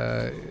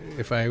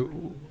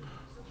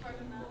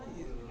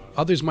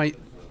others might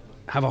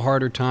have a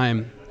harder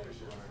time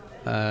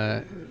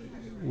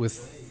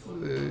with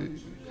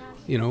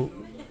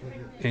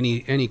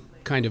any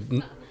kind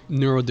of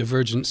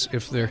neurodivergence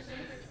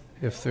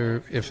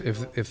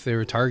if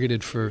they're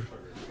targeted for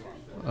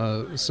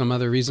some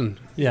other reason,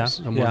 a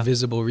more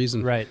visible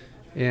reason, right?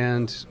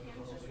 And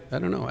I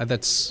don't know.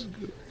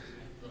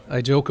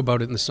 I joke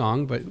about it in the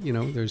song, but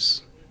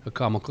there's a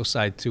comical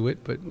side to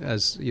it. But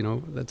that's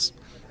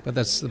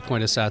the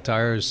point of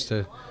satire, is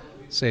to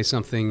say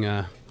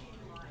something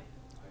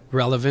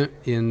relevant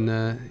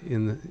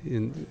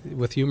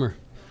with humor.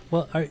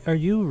 Well, are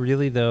you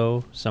really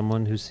though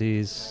someone who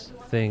sees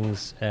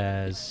things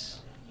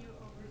as,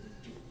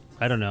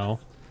 I don't know,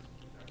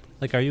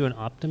 like, are you an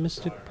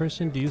optimistic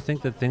person? Do you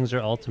think that things are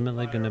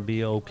ultimately going to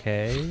be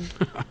okay?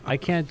 I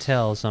can't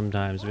tell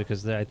sometimes,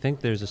 because I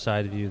think there's a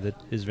side of you that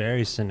is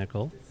very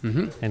cynical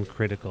and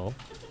critical.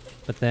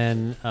 But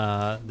then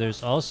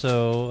there's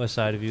also a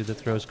side of you that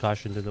throws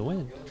caution to the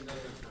wind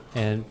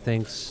and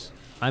thinks...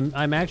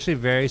 I'm actually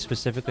very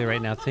specifically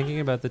right now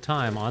thinking about the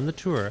time on the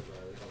tour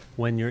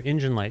when your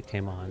engine light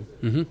came on.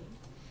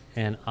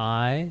 And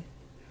I,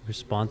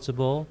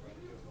 responsible...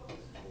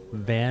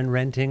 van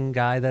renting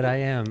guy that I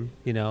am,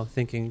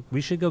 thinking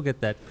we should go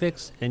get that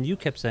fixed, and you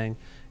kept saying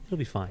it'll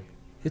be fine.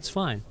 It's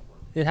fine.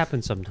 It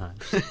happens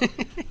sometimes.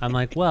 I'm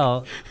like,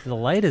 well, the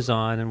light is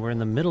on and we're in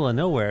the middle of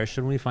nowhere.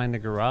 Shouldn't we find a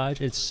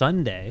garage? It's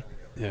Sunday.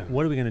 Yeah.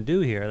 What are we going to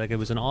do here? Like, it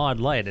was an odd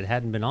light. It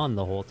hadn't been on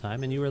the whole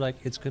time, and you were like,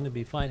 it's going to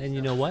be fine. And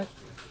you know what?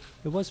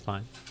 It was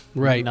fine.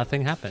 Right.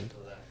 Nothing happened.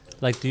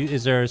 Like,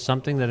 is there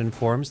something that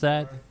informs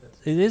that?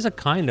 It is a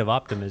kind of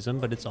optimism,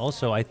 but it's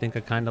also, I think,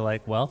 a kind of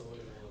like, well,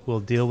 we'll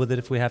deal with it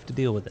if we have to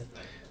deal with it.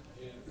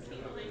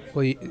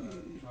 Well,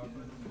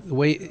 the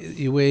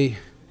way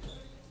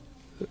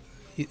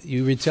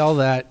you retell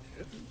that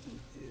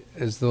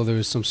as though there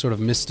was some sort of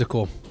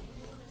mystical,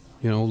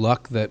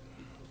 luck that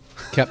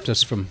kept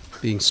us from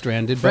being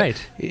stranded. But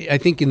right. I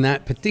think in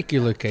that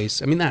particular case,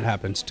 that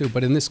happens too.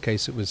 But in this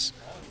case, it was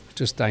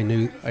just I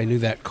knew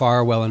that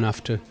car well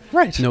enough to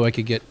know I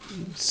could get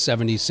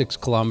 76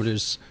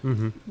 kilometers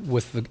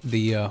with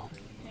the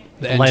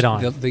engine, light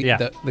on.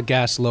 The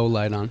gas low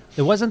light on.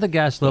 It wasn't the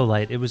gas low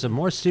light. It was a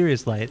more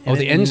serious light. Oh,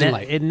 the engine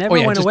light. It never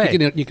went away.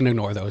 You can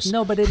ignore those.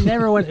 No, but it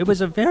never went. It was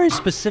a very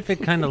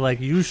specific kind of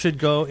like, you should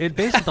go. It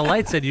basically, the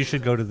light said you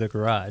should go to the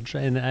garage,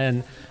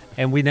 and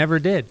we never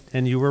did.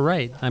 And you were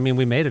right.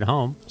 We made it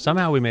home.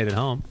 Somehow we made it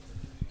home.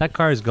 That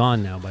car is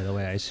gone now, by the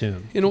way, I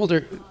assume. In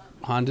older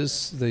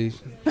Hondas, the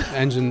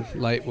engine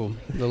light will,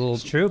 the little,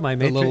 it's true. The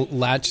little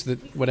latch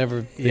that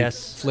whatever they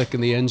flick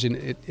in the engine,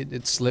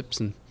 it slips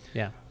and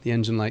the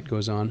engine light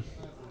goes on.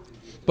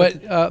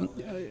 But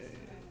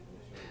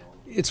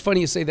it's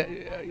funny you say that.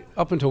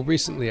 Up until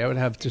recently, I would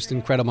have just an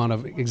incredible amount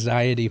of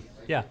anxiety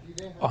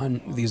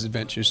on these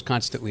adventures,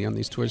 constantly on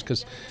these tours,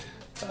 because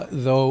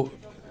though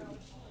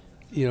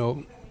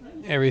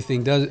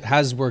everything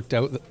has worked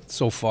out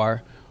so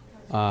far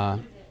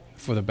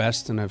for the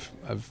best, and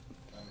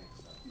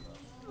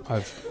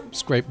I've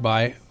scraped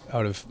by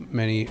out of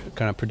many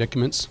kind of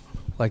predicaments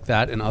like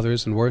that and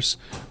others and worse.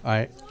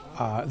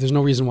 There's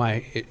no reason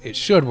why it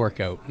should work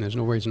out, and there's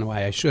no reason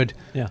why I should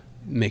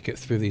make it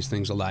through these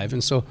things alive.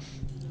 And so,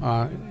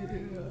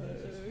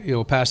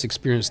 past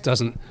experience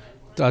doesn't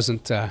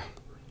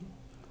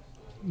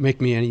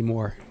make me any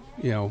more,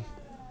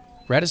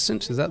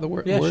 reticent. Is that the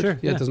word? Yeah, sure.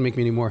 Yeah, it doesn't make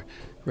me any more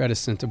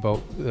reticent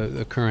about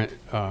the current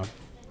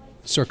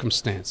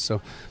circumstance.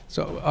 So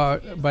I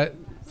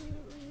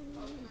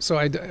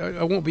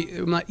won't be.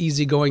 I'm not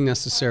easygoing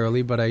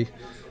necessarily, but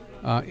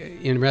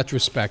in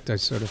retrospect, I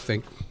sort of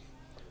think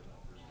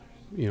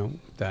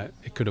that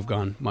it could have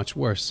gone much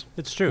worse.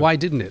 It's true. Why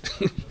didn't it?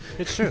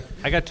 It's true.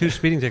 I got 2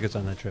 speeding tickets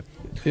on that trip,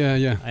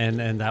 Yeah.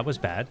 and that was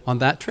bad. On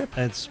that trip?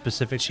 It's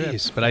specific trip.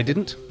 Jeez, but I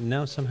didn't.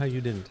 No, somehow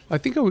you didn't. I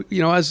think,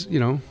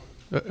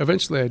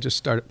 eventually I just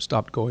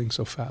stopped going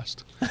so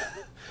fast.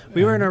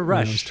 We were in a when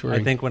I was rush,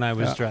 touring. I think, when I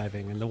was Yeah.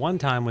 driving. And the one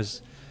time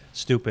was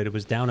stupid. It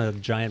was down a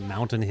giant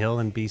mountain hill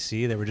in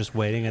BC. They were just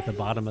waiting at the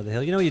bottom of the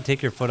hill. You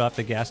take your foot off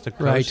the gas to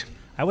coast. Right.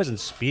 I wasn't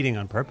speeding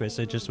on purpose.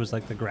 It just was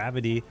like the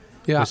gravity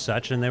Yeah. was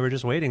such, and they were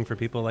just waiting for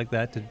people like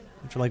that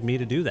for like me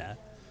to do that.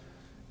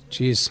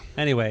 Jeez.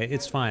 Anyway,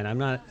 it's fine. I'm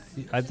not.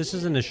 This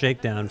isn't a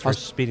shakedown for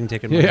speeding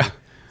ticket money. Yeah.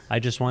 I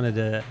just wanted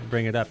to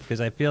bring it up because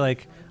I feel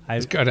like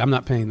It's good. I'm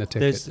not paying the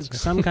ticket.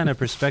 there's some kind of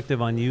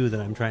perspective on you that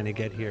I'm trying to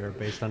get here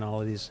based on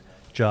all of these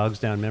jogs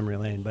down memory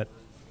lane. But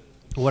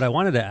what I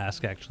wanted to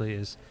ask actually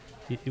is,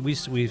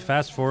 we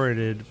fast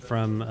forwarded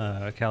from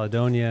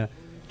Caledonia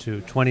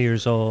to 20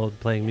 years old,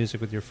 playing music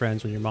with your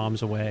friends when your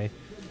mom's away.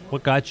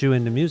 What got you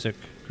into music,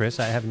 Chris?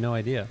 I have no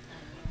idea.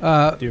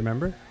 Do you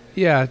remember?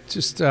 Yeah,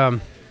 just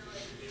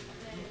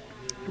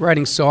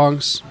writing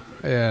songs,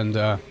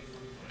 and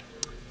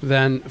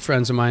then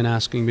friends of mine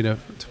asking me to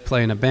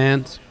play in a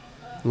band,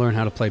 learn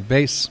how to play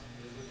bass.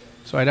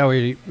 So I'd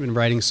already been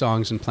writing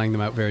songs and playing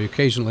them out very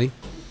occasionally,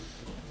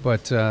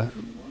 but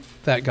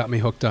that got me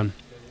hooked on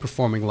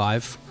performing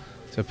live,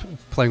 to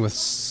playing with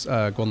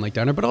Golden Lake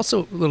Diner, but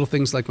also little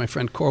things like my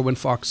friend Corwin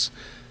Fox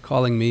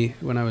calling me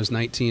when I was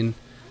 19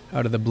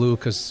 out of the blue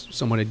because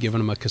someone had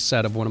given him a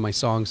cassette of one of my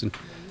songs and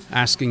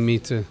asking me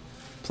to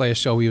play a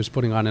show he was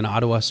putting on in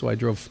Ottawa. So I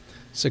drove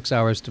 6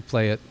 hours to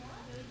play at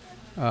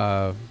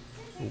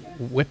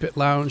Whippet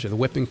Lounge or the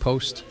Whipping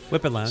Post.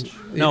 Whippet Lounge.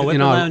 You No, Whippet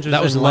know, Lounge was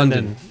that was in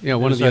London. Yeah,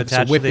 one It of the was other- so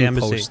attached to the Whipping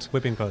embassy. Post.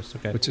 Whipping Post.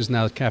 Okay. Which is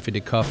now Café de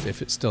Cuff,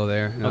 if it's still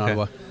there in Okay.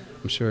 Ottawa.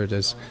 I'm sure it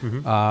is.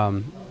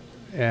 Mhm.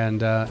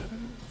 And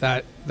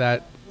that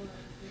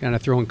kind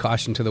of throwing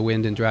caution to the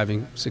wind and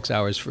driving 6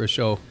 hours for a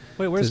show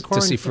Wait, where's to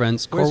Corwin? see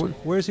friends. Corwin?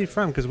 Where's he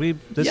from? Because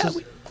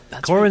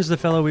That's Corwin's the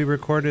fellow we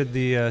recorded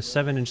the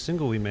 7-inch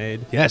single we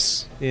made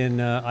Yes. in.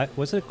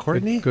 Was it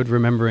Courtney? Good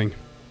remembering.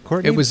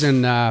 Courtney? It was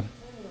in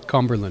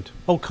Cumberland.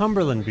 Oh,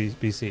 Cumberland,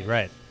 BC.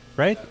 Right.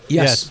 Right.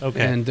 Yes.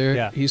 Okay. And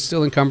yeah. he's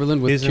still in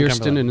Cumberland with He's in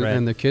Kirsten Cumberland, right.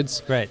 and the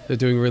kids. Right. They're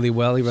doing really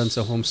well. He runs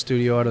a home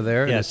studio out of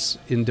there. And Yes.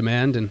 it's in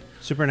demand. And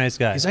Super nice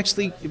guy. he's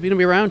actually going to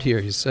be around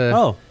here.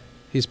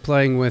 He's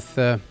playing with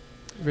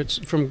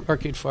Rich from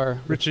Arcade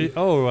Fire. Richard.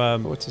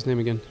 What's his name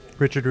again?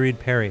 Richard Reed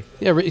Perry.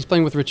 Yeah, he's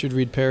playing with Richard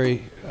Reed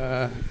Perry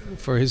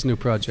for his new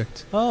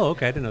project. Oh,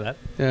 okay. I didn't know that.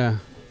 Yeah,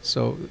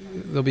 so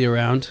they'll be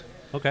around.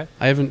 Okay.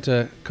 I haven't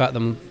caught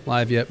them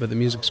live yet, but the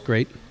music's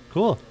great.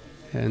 Cool.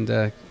 And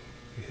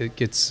it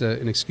gets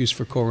an excuse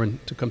for Corwin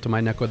to come to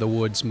my neck of the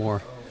woods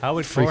more How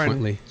would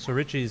frequently. So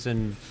Richie's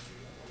in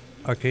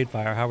Arcade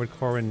Fire. How would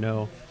Corwin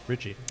know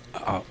Richie?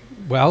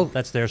 Well,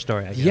 That's their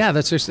story, I guess. yeah,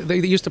 they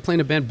used to play in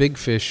a band, Big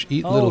Fish,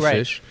 Eat Oh, Little right.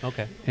 Fish.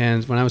 Okay.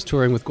 And when I was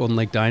touring with Golden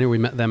Lake Diner, we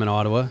met them in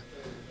Ottawa.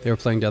 They were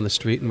playing down the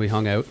street, and we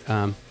hung out.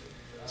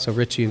 So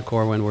Richie and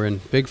Corwin were in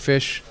Big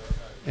Fish,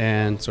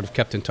 and sort of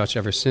kept in touch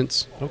ever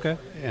since. Okay.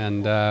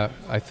 And I'm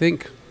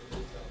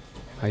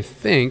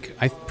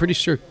pretty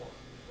sure,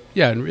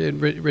 yeah, and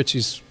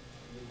Richie's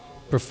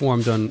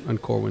performed on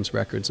Corwin's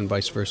records and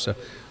vice versa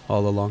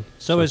all along.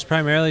 So it was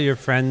primarily your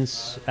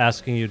friends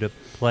asking you to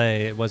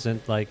play. It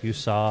wasn't like you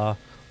saw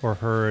or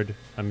heard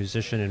a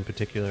musician in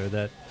particular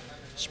that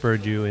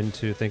spurred you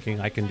into thinking,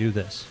 I can do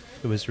this.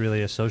 It was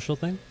really a social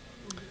thing?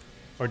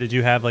 Or did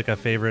you have like a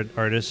favorite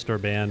artist or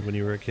band when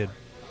you were a kid?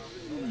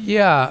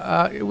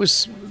 Yeah, it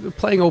was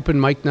playing open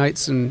mic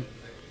nights and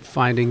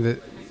finding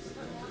that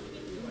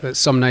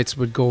some nights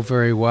would go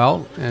very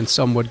well and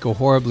some would go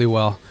horribly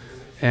well,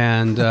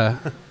 and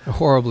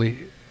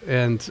horribly,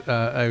 and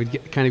I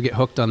would kind of get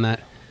hooked on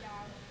that,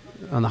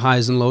 on the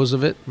highs and lows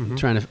of it,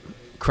 trying to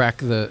crack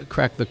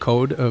the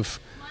code of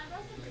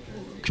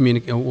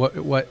communicating.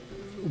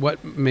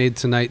 What made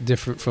tonight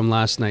different from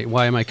last night?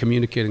 Why am I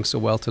communicating so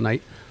well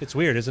tonight? It's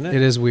weird, isn't it?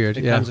 It is weird.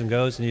 It yeah. comes and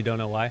goes and you don't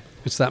know why.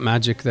 It's that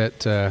magic,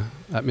 that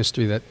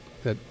mystery, that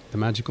the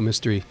magical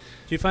mystery. Do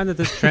you find that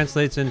this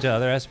translates into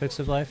other aspects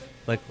of life?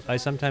 Like I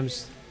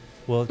sometimes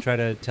will try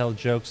to tell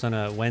jokes on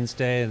a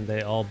Wednesday and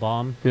they all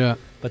bomb. Yeah.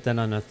 But then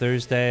on a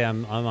Thursday,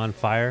 I'm on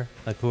fire.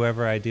 Like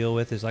whoever I deal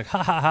with is like,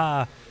 ha ha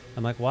ha.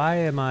 I'm like, why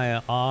am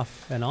I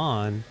off and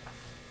on?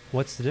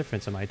 What's the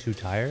difference? Am I too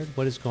tired?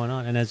 What is going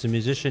on? And as a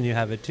musician, you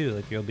have it too.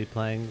 Like you'll be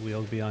playing,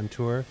 we'll be on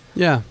tour.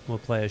 Yeah. We'll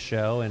play a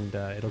show and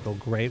it'll go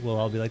great. We'll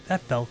all be like,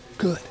 that felt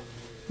good.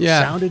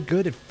 Yeah. Sounded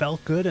good. It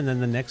felt good. And then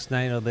the next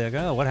night, it'll be like,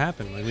 oh, what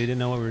happened? Like we didn't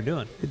know what we were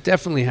doing. It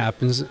definitely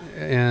happens,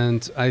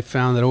 and I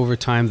found that over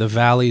time the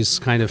valleys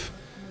kind of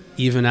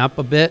even up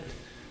a bit.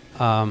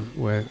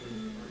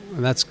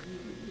 It's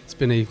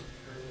been a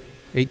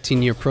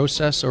 18-year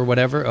process or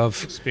whatever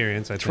of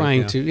Experience, I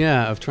trying think.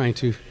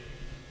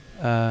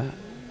 to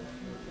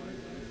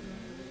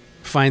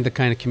find the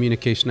kind of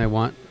communication I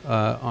want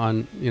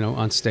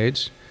on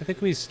stage I think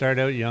we start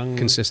out young.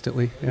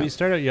 consistently. Yeah. We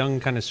start out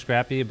young, kind of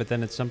scrappy, but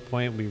then at some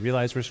point we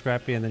realize we're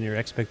scrappy, and then your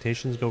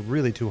expectations go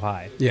really too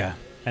high. Yeah.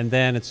 And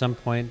then at some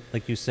point,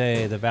 like you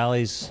say, the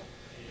valleys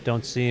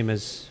don't seem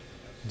as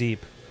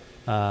deep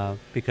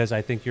because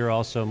I think you're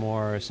also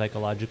more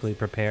psychologically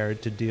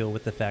prepared to deal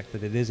with the fact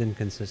that it is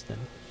inconsistent.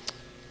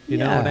 You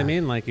know what I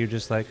mean? Like you're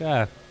just like,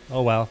 oh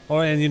well.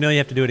 And you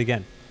have to do it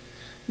again.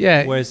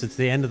 Yeah. Whereas it's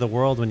the end of the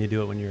world when you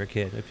do it when you're a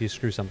kid, if you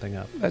screw something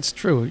up. That's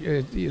true.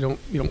 You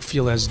don't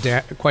feel as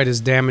quite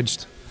as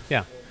damaged.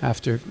 Yeah.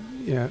 After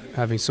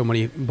having so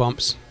many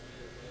bumps.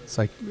 It's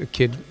like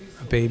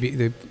a baby,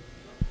 the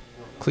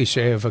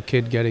cliche of a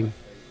kid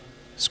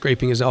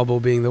scraping his elbow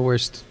being the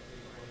worst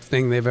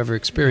thing they've ever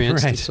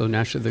experienced. Right. So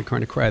naturally they're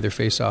going to cry their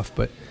face off,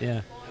 but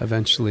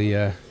eventually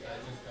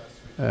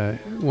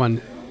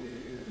one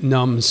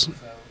numbs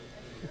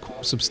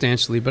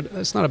substantially. But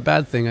that's not a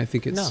bad thing. I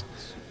think it's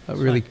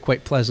really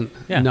quite pleasant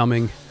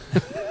numbing.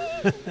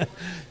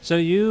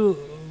 So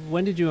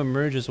when did you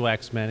emerge as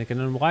Wax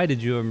Mannequin, and why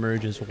did you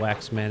emerge as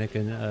Wax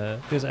Mannequin?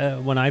 Because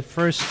when I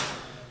first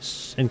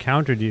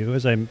encountered you,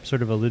 as I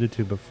sort of alluded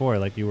to before,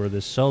 like you were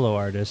this solo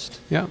artist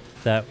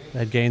that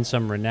had gained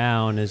some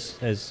renown as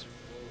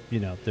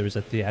there was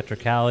a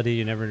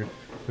theatricality. There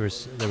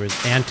was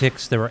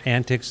antics. There were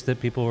antics that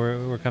people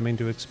were coming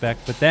to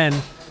expect. But then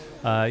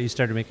you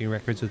started making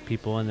records with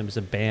people, and there was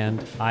a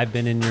band. I've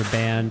been in your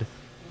band.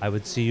 I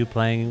would see you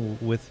playing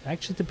with.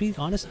 Actually, to be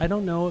honest, I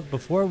don't know.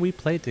 Before we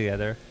played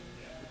together,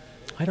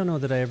 I don't know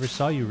that I ever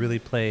saw you really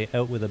play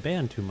out with a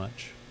band too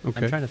much.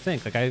 Okay. I'm trying to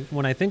think. Like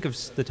when I think of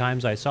the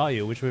times I saw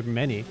you, which were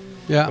many,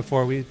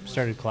 before we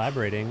started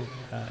collaborating,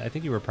 I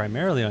think you were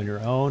primarily on your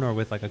own or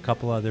with like a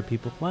couple other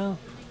people. Well,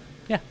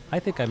 yeah, I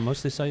think I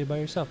mostly saw you by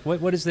yourself.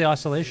 What is the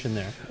oscillation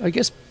there? I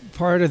guess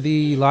part of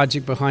the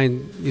logic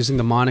behind using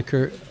the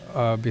moniker,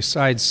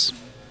 besides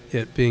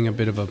it being a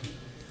bit of a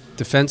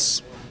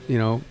defense,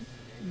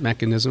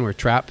 mechanism or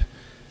trap,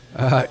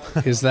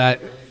 is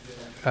that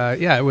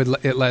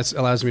it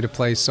allows me to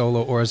play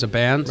solo or as a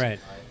band, right?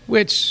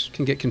 Which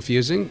can get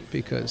confusing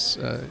because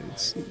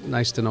it's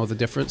nice to know the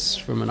difference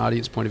from an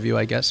audience point of view,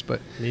 I guess.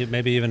 But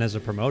maybe even as a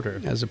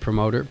promoter.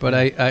 But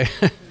I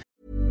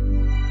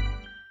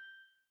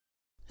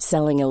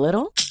Selling a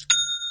little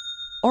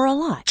or a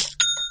lot?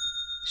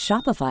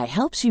 Shopify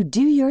helps you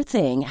do your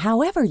thing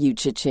however you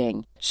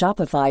cha-ching.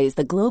 Shopify is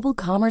the global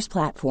commerce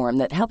platform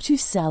that helps you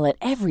sell at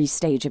every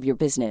stage of your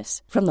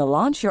business. From the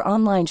launch your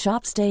online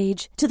shop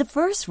stage to the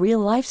first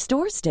real-life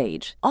store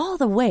stage, all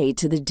the way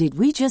to the did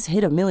we just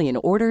hit a million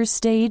orders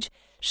stage.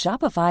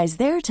 Shopify is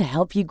there to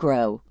help you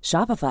grow.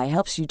 Shopify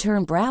helps you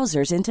turn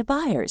browsers into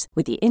buyers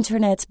with the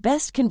internet's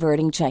best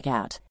converting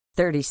checkout.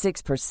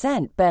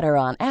 36% better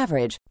on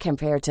average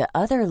compared to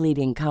other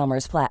leading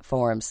commerce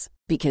platforms.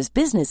 Because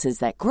businesses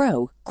that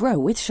grow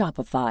with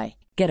Shopify.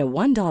 Get a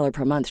 $1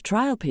 per month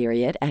trial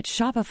period at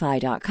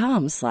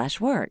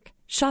shopify.com/work.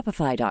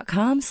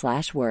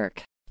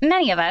 Shopify.com/work.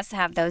 Many of us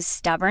have those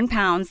stubborn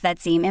pounds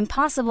that seem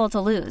impossible to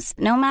lose,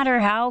 no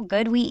matter how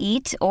good we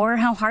eat or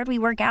how hard we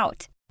work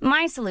out.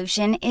 My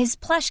solution is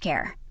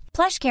PlushCare.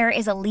 PlushCare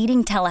is a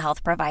leading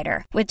telehealth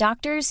provider with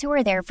doctors who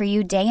are there for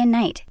you day and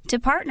night to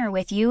partner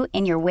with you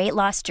in your weight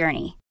loss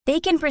journey. They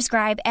can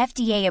prescribe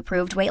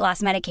FDA-approved weight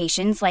loss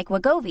medications like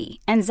Wegovy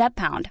and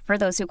Zepbound for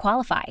those who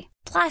qualify.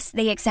 Plus,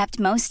 they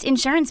accept most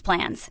insurance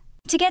plans.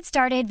 To get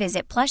started,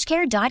 visit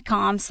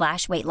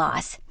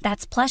plushcare.com/weightloss.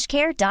 That's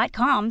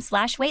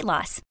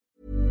plushcare.com/weightloss.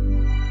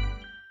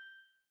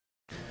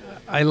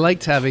 I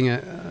liked having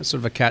a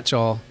sort of a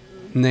catch-all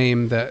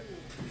name that,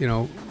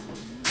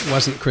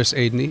 wasn't Chris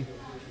Aidney.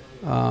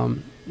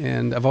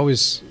 And I've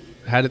always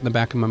had it in the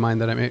back of my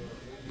mind that I may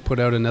put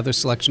out another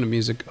selection of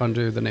music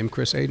under the name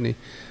Chris Aidney,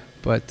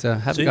 but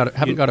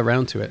haven't got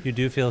around to it. You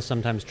do feel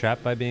sometimes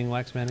trapped by being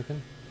Wax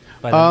Mannequin?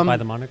 By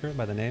the moniker,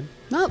 by the name?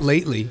 Not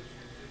lately.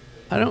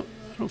 I don't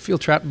feel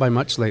trapped by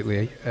much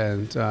lately,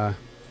 and I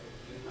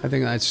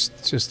think that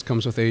just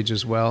comes with age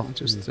as well.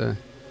 Just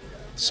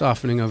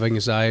softening of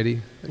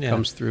anxiety that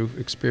comes through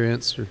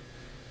experience. I've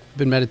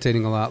been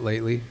meditating a lot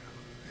lately.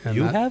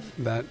 And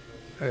that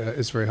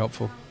is very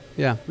helpful.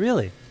 Yeah.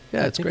 Really?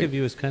 Yeah, it's great. I think of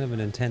you as kind of an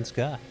intense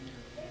guy.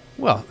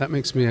 Well, that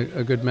makes me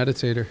a good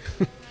meditator.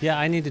 Yeah,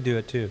 I need to do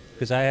it too,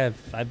 because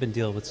I've been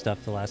dealing with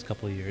stuff the last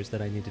couple of years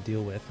that I need to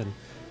deal with, and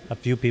a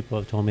few people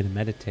have told me to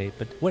meditate.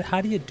 But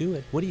how do you do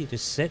it? What do you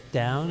just sit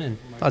down and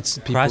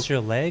cross your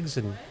legs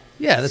and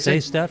say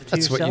stuff to yourself?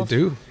 That's what you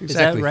do. Exactly. Is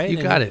that right?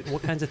 You got it.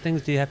 What kinds of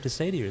things do you have to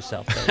say to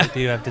yourself? Do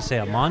you have to say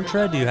a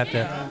mantra? Do you have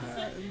to?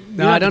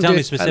 No, I don't do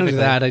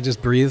that. I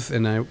just breathe,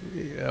 and I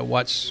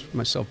watch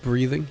myself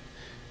breathing,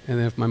 and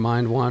then if my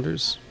mind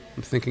wanders,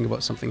 I'm thinking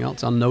about something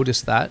else, I'll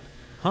notice that.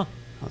 Huh.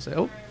 I'll say,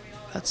 oh,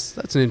 that's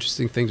an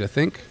interesting thing to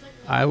think.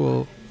 I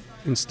will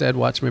instead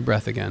watch my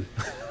breath again.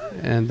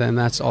 And then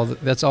that's all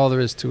there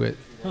is to it.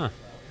 Huh.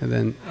 And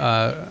then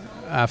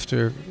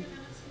after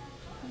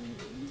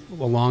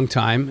a long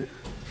time,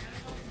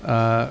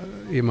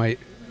 you might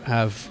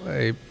have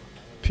a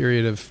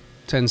period of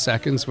 10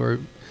 seconds where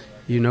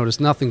you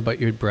notice nothing but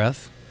your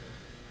breath.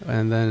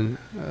 And then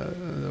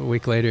a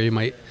week later, you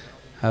might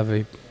have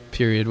a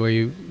period where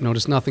you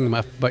notice nothing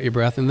but your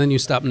breath. And then you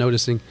stop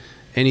noticing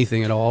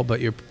anything at all, but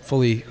you're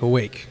fully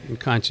awake and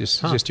conscious.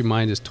 Just your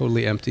mind is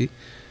totally empty,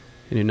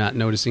 and you're not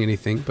noticing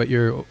anything. But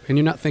you're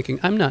not thinking,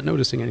 I'm not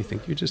noticing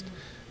anything. You're just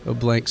a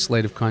blank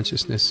slate of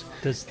consciousness.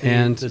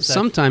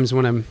 Sometimes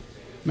when I'm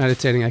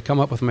meditating, I come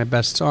up with my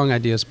best song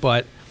ideas,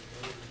 but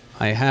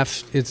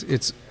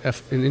it's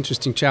an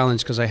interesting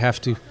challenge because I have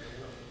to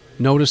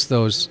notice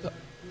those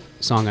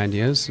song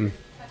ideas and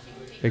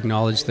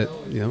acknowledge that,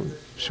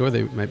 sure,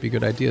 they might be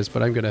good ideas,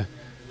 but I'm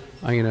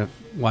gonna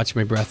watch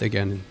my breath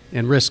again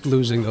and risk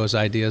losing those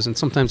ideas. And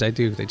sometimes I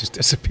do; they just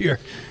disappear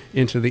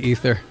into the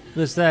ether.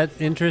 There's that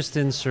interest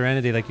in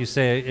serenity, like you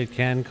say, it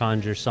can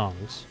conjure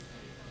songs,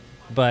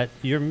 but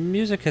your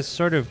music has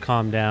sort of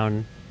calmed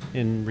down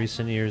in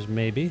recent years.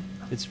 Maybe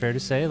it's fair to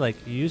say, like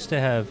you used to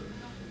have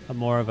a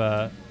more of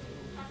a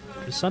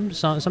some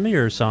of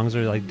your songs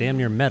are like damn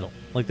near metal,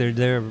 like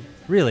they're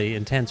really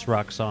intense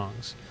rock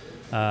songs.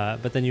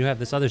 But then you have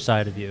this other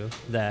side of you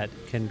that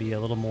can be a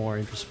little more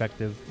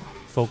introspective,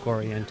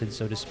 folk-oriented,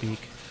 so to speak.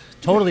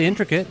 Totally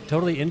intricate,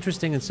 totally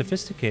interesting and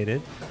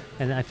sophisticated.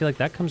 And I feel like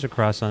that comes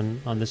across on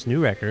this new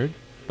record.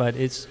 But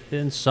it's,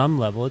 in some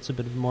level, it's a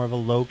bit more of a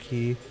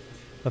low-key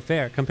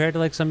affair compared to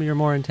like some of your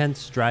more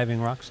intense,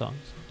 driving rock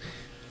songs.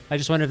 I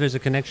just wonder if there's a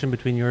connection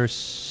between your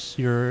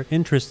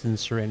interest in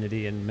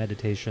serenity and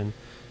meditation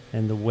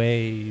and the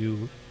way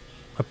you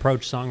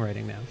approach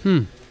songwriting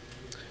now.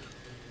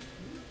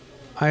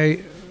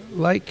 I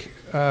like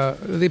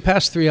the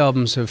past 3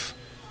 albums have,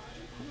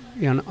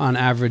 on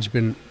average,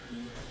 been,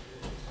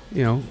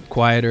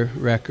 quieter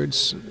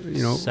records.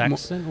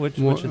 Saxon, which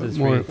of the 3?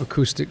 More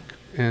acoustic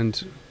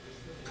and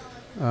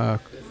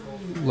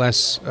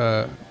less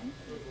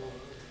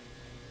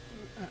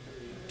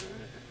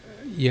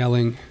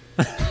yelling.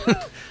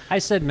 I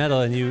said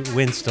metal and you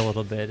winced a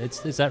little bit.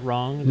 Is that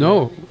wrong?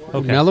 No,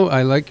 okay. Mellow.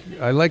 I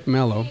like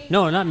mellow.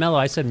 No, not mellow.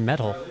 I said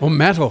metal. Oh,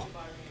 metal.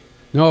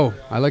 No,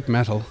 I like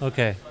metal.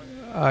 Okay.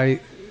 I'm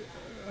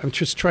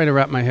just trying to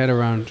wrap my head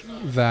around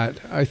that.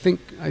 I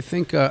think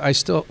I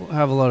still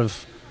have a lot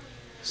of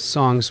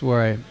songs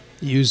where I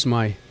use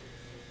my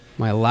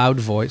loud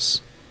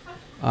voice,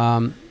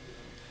 but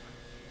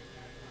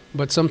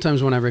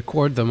sometimes when I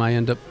record them, I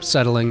end up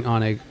settling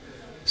on a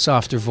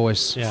softer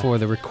voice for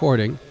the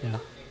recording,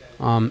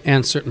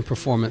 and certain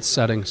performance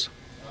settings.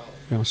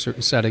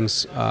 Certain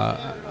settings.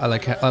 I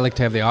like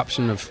to have the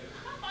option of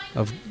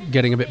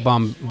getting a bit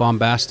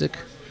bombastic.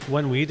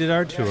 When we did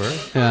our tour,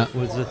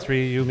 with the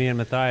 3, you, me, and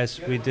Matthias,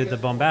 we did the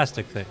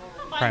bombastic thing,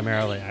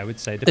 primarily, I would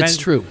say. It's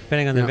true.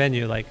 Depending on the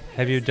venue. Like,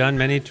 have you done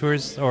many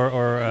tours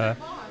or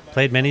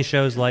played many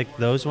shows like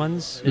those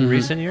ones in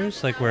recent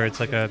years? Like, where it's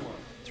like a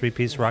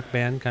 3-piece rock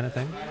band kind of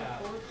thing?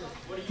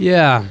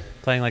 Yeah.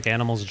 Playing like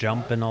Animals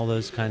Jump and all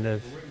those kind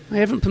of... I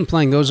haven't been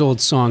playing those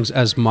old songs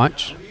as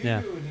much.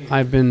 Yeah.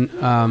 I've been...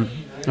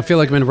 I feel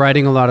like I've been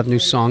writing a lot of new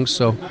songs,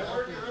 so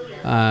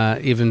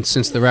even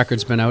since the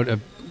record's been out,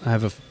 I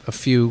have a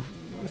few,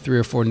 3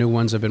 or 4 new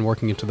ones I've been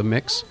working into the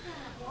mix,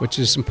 which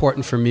is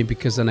important for me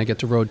because then I get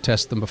to road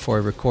test them before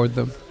I record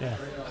them. Yeah.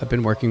 I've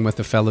been working with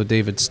a fellow,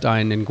 David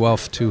Stein, in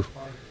Guelph to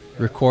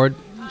record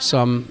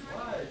some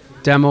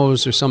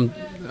demos or some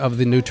of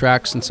the new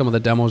tracks, and some of the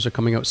demos are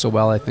coming out so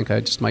well I think I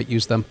just might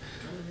use them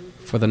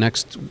for the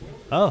next...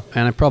 Oh.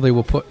 And I probably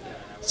will put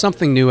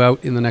something new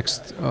out in the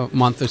next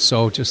month or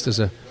so, just as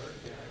a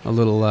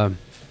little...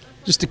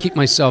 just to keep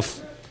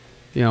myself...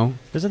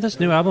 Isn't this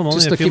new album only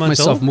just a to few keep months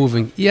myself old?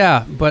 moving?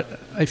 Yeah, but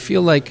I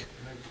feel like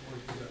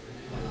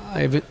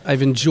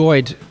I've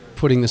enjoyed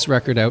putting this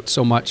record out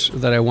so much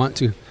that I want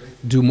to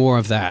do more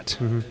of that.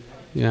 Mm-hmm.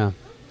 Yeah,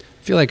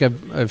 I feel like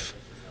I've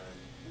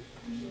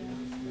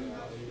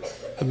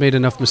made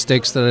enough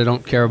mistakes that I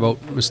don't care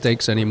about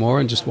mistakes anymore,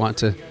 and just want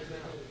to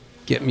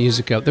get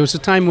music out. There was a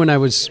time when I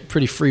was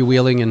pretty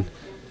freewheeling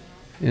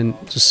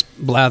and just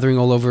blathering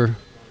all over,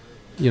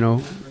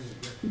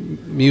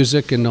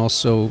 music, and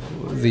also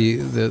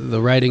the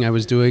writing I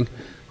was doing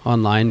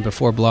online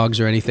before blogs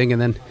or anything, and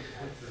then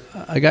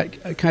I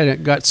kind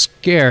of got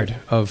scared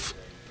of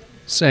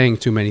saying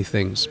too many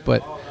things.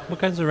 But what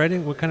kind of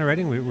writing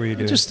were you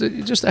doing?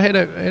 Just I had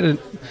an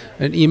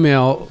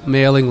email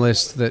mailing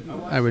list that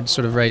I would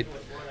sort of write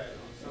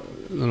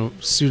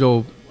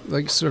pseudo,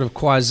 like sort of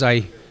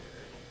quasi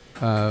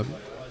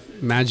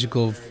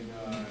magical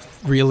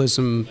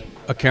realism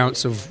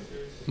accounts of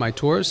my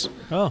tours.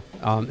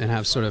 And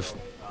have sort of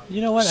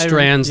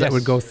strands that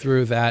would go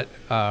through that.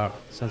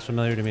 Sounds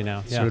familiar to me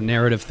now. Sort of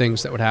narrative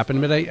things that would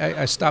happen. But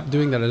I stopped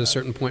doing that at a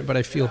certain point. But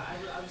I feel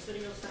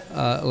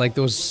like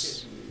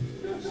those,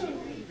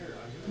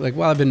 like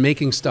while I've been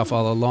making stuff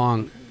all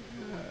along,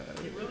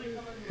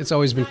 it's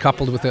always been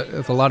coupled with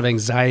a lot of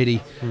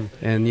anxiety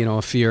and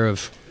a fear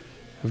of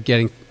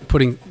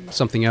putting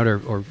something out,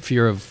 or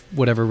fear of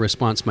whatever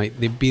response might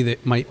be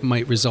that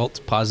might result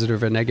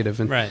positive or negative.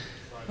 And right.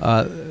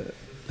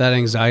 That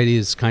anxiety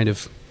is kind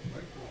of,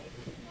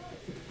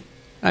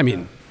 I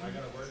mean,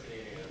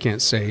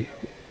 can't say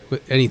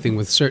anything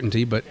with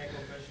certainty, but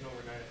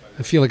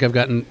I feel like I've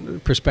gotten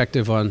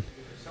perspective on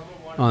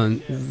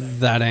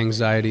that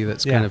anxiety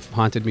that's kind of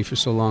haunted me for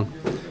so long.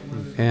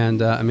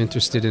 And I'm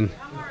interested in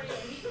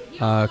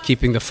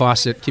keeping the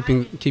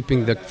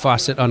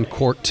faucet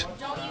uncorked,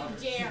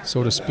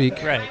 so to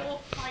speak. Right.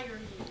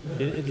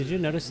 Did you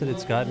notice that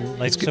it's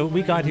gotten so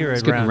we got here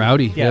it's at getting around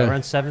rowdy. Yeah,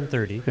 around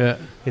 7:30. Yeah.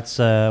 It's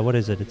what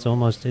is it?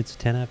 It's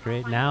 10 after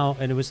 8 now,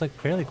 and it was like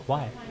fairly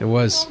quiet. It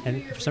was.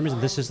 And for some reason,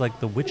 this is like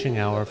the witching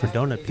hour for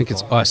donut people. I think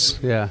it's us.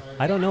 Yeah.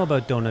 I don't know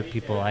about donut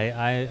people.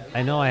 I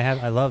know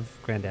I love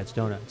Granddad's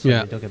Donuts.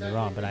 Yeah. Don't get me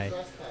wrong, but I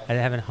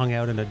haven't hung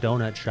out in a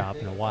donut shop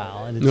in a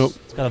while, and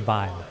it's got a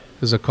vibe.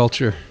 There's a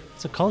culture.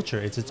 It's a culture.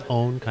 It's its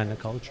own kind of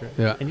culture.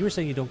 Yeah. And you were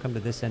saying you don't come to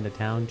this end of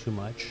town too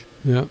much.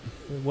 Yeah.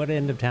 What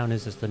end of town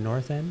is this? The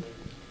north end?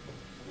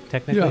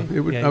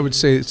 Technically? Yeah, I would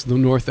say it's the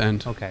north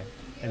end. Okay.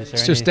 And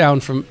it's just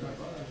down from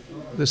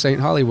the St.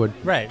 Hollywood.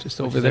 Right.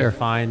 Just over there.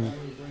 Fine.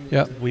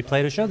 Yeah. We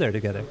played a show there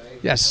together.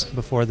 Yes.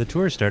 Before the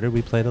tour started,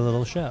 we played a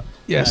little show.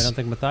 Yes. I don't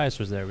think Matthias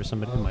was there. It was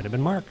somebody. It might have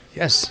been Mark.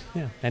 Yes.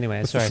 Yeah.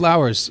 Anyway, with sorry. the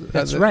flowers.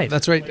 That's right.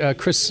 That's right.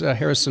 Chris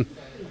Harrison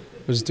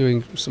was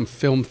doing some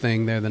film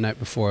thing there the night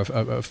before,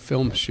 a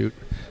film shoot.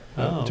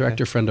 A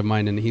director friend of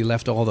mine, and he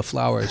left all the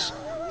flowers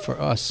for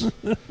us.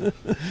 Yeah,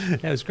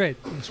 it was great.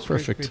 It was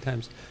perfect. Great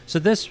times. So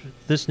this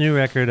new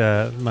record,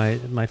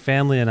 my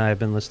family and I have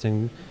been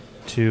listening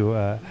to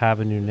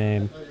Have a New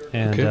Name,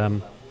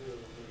 and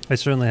I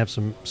certainly have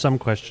some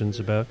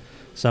questions about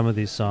some of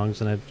these songs,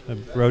 and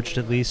I've broached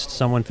at least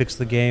Someone Fix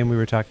the Game. We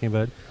were talking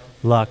about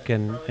luck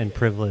and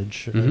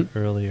privilege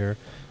earlier,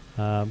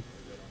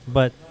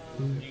 but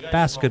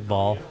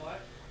basketball.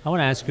 I want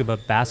to ask you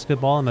about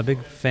basketball. I'm a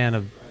big fan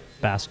of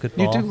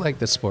basketball. You do like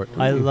the sport.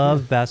 I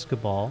love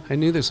basketball. I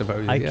knew this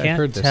about you. I I can't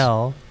heard this.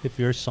 tell if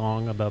your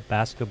song about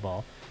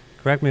basketball.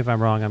 Correct me if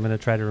I'm wrong. I'm going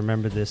to try to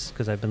remember this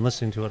because I've been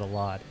listening to it a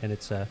lot, and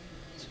it's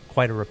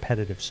quite a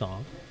repetitive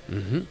song.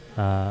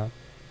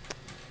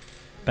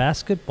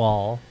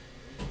 Basketball.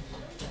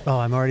 Oh,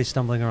 I'm already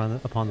stumbling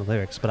upon the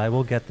lyrics, but I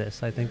will get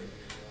this. I think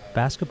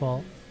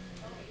basketball.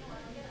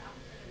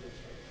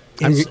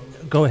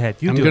 Go ahead.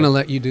 I'm going to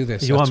let you do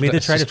this. You want me to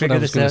try to figure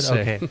this out?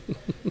 Say. Okay.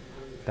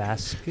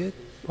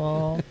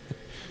 Basketball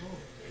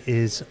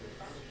is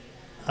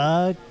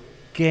a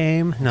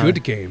game. No,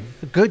 good game.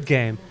 A good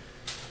game.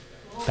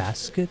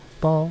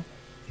 Basketball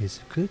is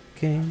a good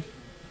game.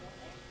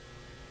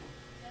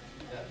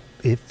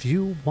 If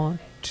you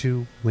want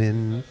to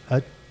win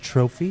a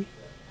trophy.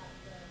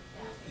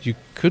 You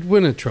could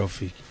win a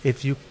trophy.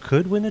 If you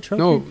could win a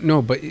trophy?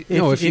 No, but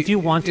if you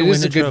want to win a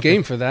trophy. It is a good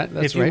game for that.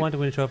 That's right. If you want to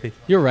win a trophy.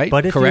 You're right.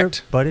 But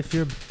correct. But if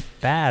you're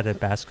bad at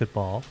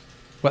basketball.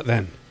 What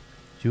then?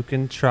 You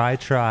can try,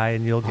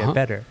 and you'll get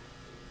better.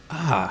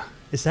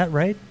 Is that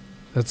right?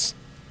 That's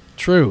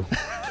true.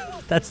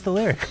 That's the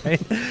lyric,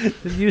 right?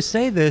 You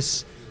say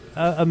this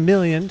a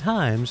million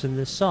times in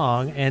this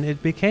song, and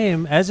it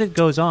became, as it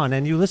goes on,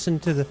 and you listen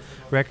to the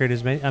record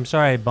as many... I'm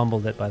sorry I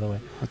bumbled it, by the way.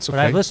 That's okay.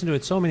 But I've listened to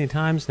it so many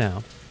times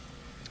now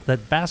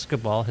that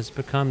basketball has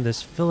become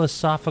this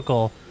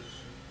philosophical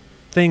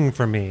thing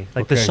for me,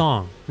 like the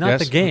song, not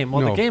the game.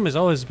 Well, the game has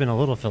always been a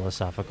little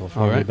philosophical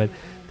for me, but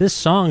this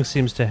song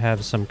seems to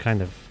have some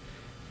kind of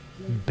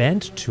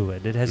bent to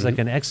it. It has like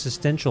an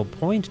existential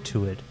point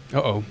to it.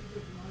 Uh-oh.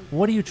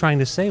 What are you trying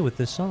to say with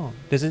this song?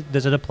 Does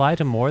it apply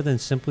to more than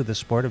simply the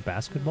sport of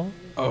basketball?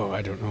 Oh,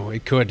 I don't know.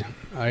 It could.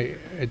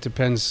 It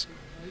depends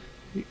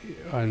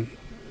on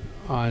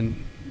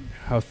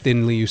how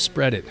thinly you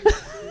spread it.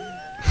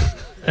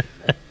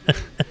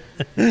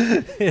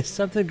 There's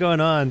something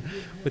going on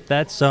with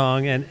that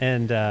song,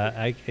 and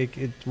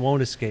it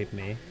won't escape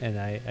me, and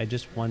I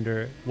just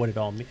wonder what it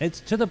all means. It's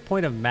to the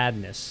point of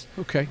madness.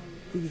 Okay.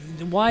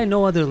 Why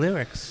no other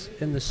lyrics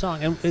in the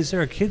song? And is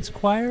there a kids'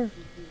 choir?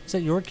 Is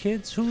that your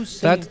kids? Who's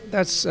singing?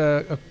 That's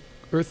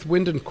Earth,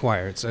 Wind and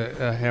Choir. It's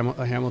a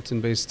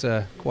Hamilton-based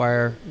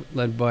choir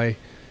led by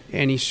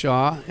Annie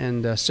Shaw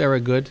and Sarah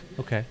Good.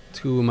 Okay.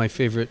 Two of my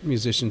favorite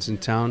musicians in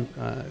town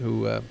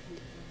who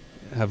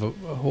have a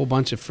whole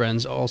bunch of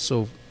friends,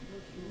 also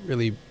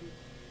really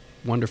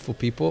wonderful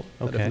people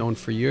that I've known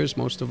for years,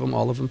 most of them,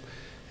 all of them.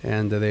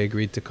 And they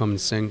agreed to come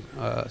and sing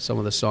some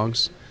of the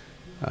songs.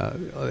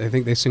 I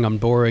think they sing on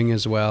Boring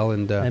as well.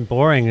 And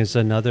Boring is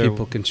another...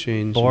 People Can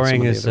Change.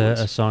 Boring is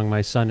a song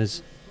my son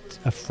is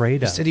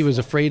afraid of. He said he was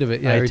afraid of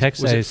it. Yeah, I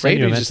sent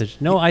you a message.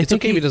 No, I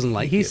think okay if he doesn't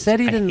like it. He said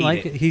he didn't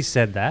like it. He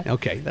said that.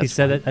 Okay, that's He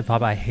said fine. it.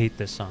 Papa, I hate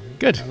this song.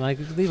 Good. I'm like,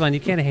 Levon, you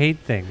can't hate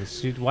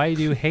things. Why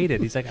do you hate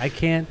it? He's like, I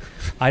can't.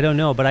 I don't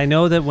know, but I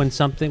know that when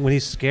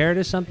he's scared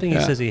of something, he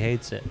says he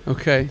hates it.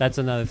 Okay. That's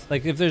another.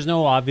 Like, if there's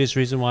no obvious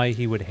reason why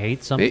he would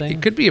hate something,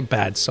 It could be a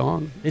bad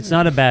song. It's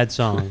not a bad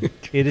song.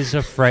 It is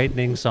a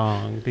frightening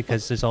song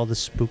because there's all the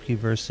spooky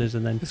verses,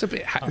 and then it's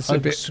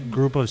a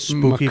group of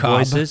spooky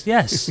voices.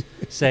 Yes,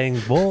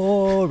 saying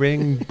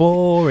boring,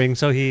 boring.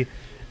 So he,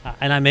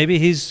 maybe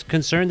he's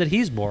concerned that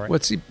he's boring.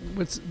 What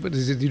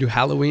does he do?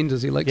 Halloween?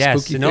 Does he like spooky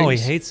things? No, he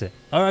hates it.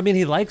 Or I mean,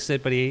 he likes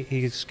it, but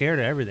he's scared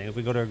of everything. If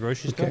we go to a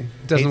grocery store, he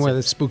doesn't wear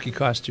the spooky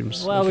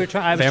costumes. Well,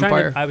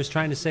 I was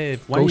trying to say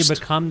when you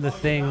become the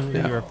thing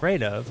that you're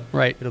afraid of,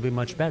 right, it'll be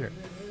much better.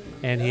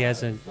 And he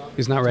hasn't.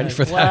 He's not ready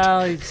for that.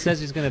 Well, he says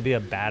he's going to be a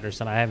bat or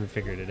something. I haven't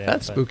figured it out.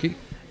 That's spooky.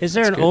 Is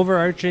there That's an good.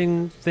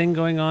 overarching thing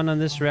going on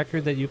this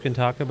record that you can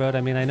talk about?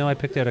 I mean, I know I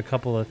picked out a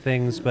couple of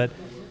things, but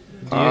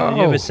do you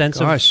have a sense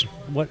gosh. of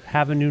what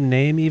Have a New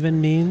Name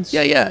even means?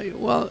 Yeah.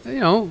 Well,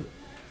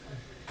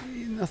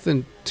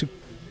 nothing too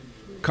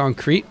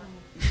concrete,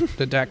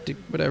 didactic,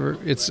 whatever.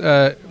 It's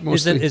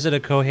mostly. Is it a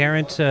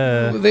coherent?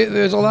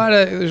 There's a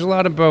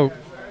lot about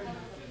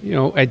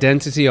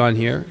identity on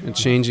here and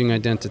changing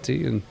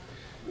identity and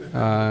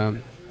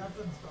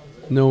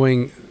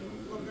knowing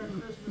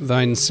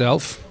thine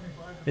self.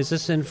 Is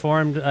this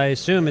informed? I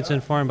assume it's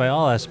informed by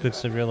all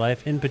aspects of your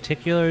life. In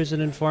particular, is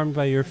it informed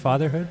by your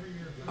fatherhood?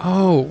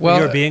 Oh, well.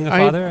 Your being a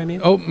father, I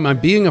mean? Oh, my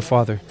being a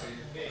father.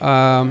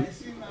 A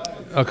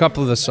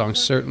couple of the songs,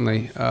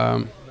 certainly.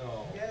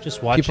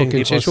 Just watching people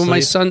can change. sleep.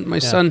 Well, my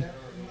son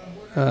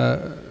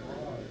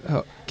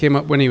came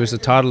up when he was a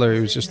toddler. He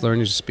was just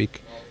learning to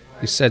speak.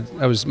 He said,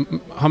 I was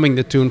humming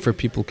the tune for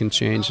People Can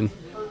Change, and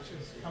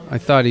I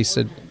thought he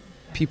said,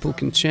 people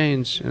can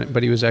change,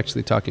 but he was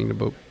actually talking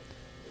about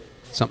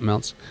something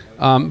else.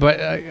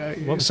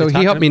 So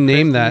he helped me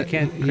name that.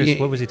 Chris,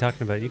 what was he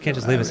talking about? You can't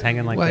just leave us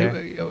hanging like that.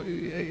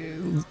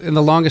 In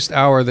the longest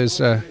hour, there's.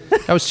 I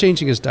was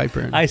changing his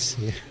diaper. I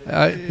see.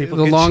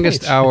 The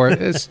longest hour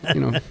is,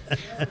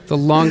 the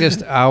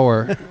longest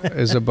hour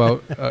is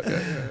about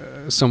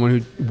someone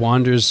who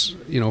wanders,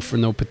 for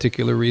no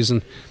particular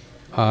reason,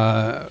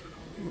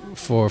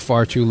 for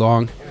far too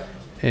long,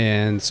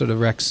 and sort of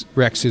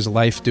wrecks his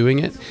life doing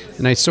it.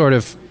 And I sort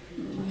of,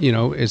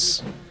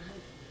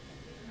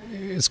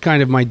 it's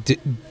kind of my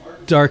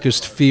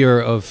darkest fear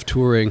of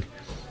touring,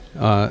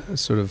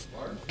 sort of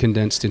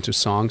condensed into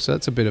songs. So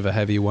that's a bit of a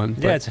heavy one.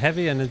 Yeah, it's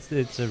heavy, and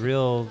it's a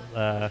real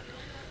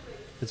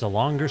it's a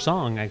longer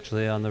song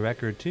actually on the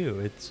record too.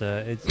 It's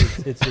a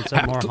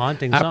more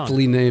haunting song.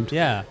 Aptly named.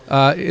 Yeah.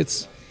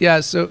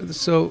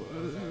 So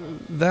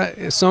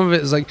that some of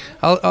it is like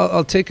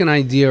I'll take an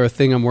idea or a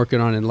thing I'm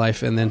working on in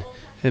life and then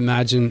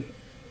imagine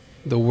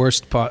the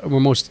worst possible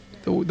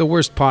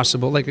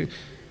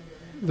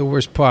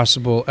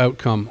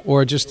outcome,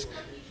 or just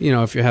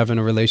if you're having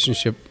a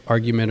relationship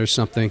argument or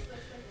something,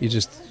 you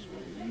just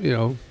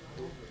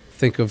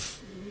think of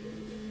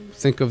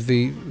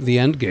the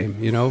end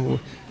game.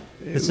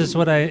 This is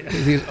what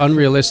the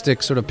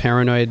unrealistic sort of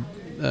paranoid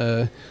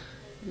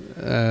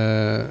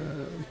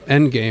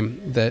end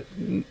game that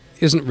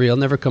isn't real,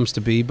 never comes to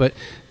be, but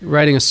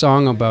writing a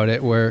song about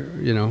it where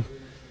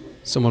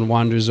someone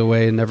wanders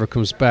away and never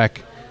comes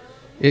back,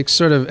 it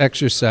sort of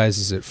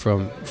exercises it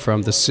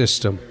from the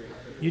system.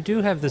 You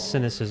do have this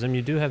cynicism,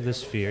 you do have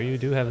this fear, you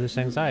do have this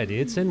anxiety.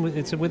 It's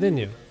within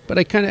you. But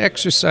I kind of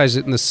exercise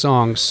it in the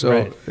song,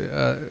 so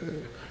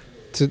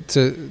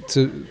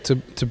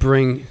to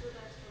bring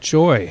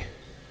joy,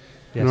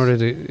 in order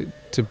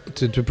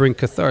to bring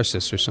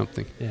catharsis or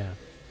something. Yeah.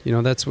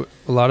 That's what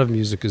a lot of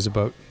music is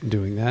about,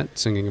 doing that,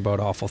 singing about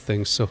awful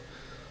things, so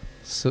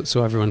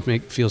everyone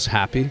feels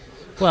happy.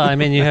 Well, I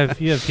mean, you have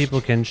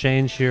People Can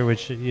Change here,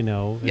 which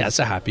yeah, it's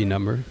a happy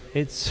number.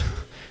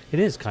 It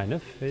is kind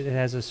of. It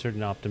has a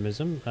certain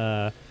optimism.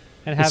 And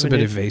it's a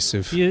bit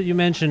evasive. You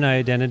mentioned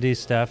identity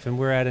stuff, and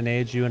we're at an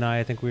age. You and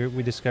I think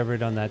we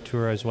discovered on that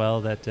tour as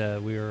well that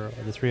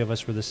the three of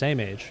us were the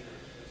same age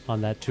on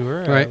that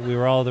tour. Right. We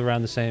were all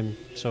around the same.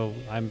 So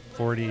I'm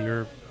 40.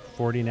 You're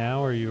 40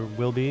 now, or you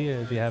will be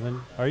if you haven't.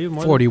 Are you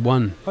more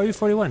 41? Are you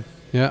 41?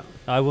 Yeah.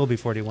 I will be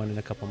 41 in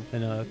a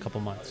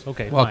couple months.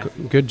 Okay. Well,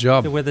 fine. good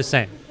job. We're the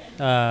same.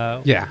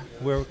 Yeah.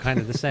 We're kind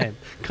of the same.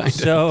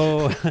 Kind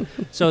of.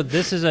 So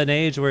this is an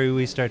age where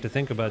we start to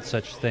think about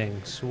such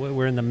things.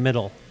 We're in the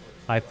middle,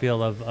 I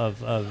feel,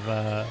 of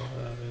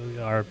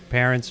our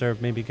parents are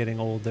maybe getting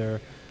older.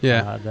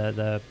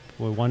 Yeah.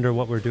 We wonder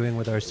what we're doing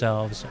with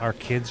ourselves. Our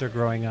kids are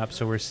growing up,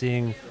 so we're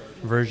seeing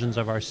versions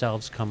of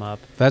ourselves come up.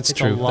 That's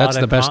true. That's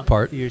the best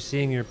part. You're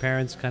seeing your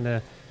parents kind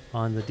of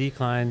on the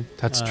decline.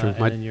 That's true. And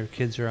then your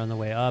kids are on the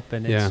way up,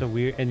 and Yeah. it's so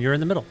weird. And you're in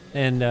the middle,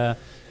 and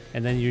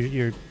then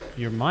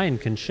your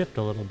mind can shift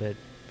a little bit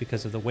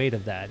because of the weight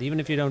of that, even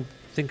if you don't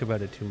think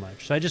about it too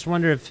much. So I just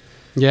wonder if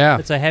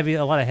it's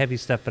a lot of heavy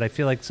stuff, but I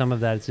feel like some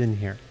of that is in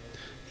here.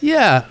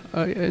 Yeah,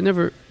 I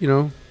never,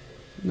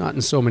 not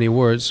in so many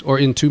words, or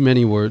in too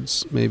many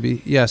words,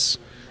 maybe. Yes,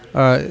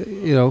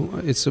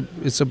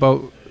 it's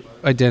about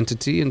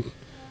identity, and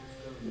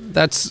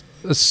that's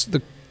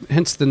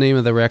hence the name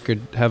of the record,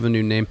 Have a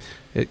New Name.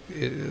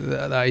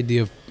 The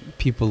idea of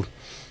people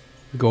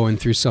going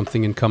through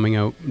something and coming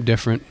out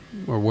different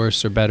or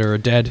worse or better or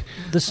dead.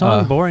 The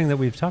song Boring that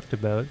we've talked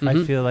about, I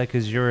Mhm. feel like,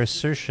 is your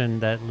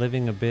assertion that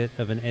living a bit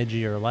of an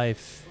edgier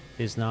life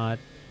is not,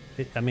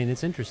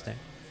 it's interesting.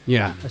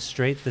 Yeah. The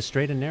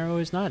straight and narrow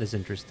is not as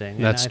interesting.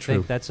 That's and I true.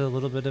 think that's a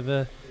little bit of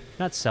a,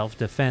 not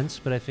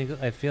self-defense, but I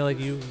feel like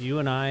you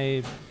and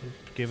I,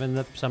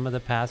 given some of the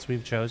paths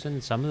we've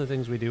chosen, some of the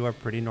things we do are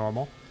pretty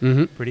normal,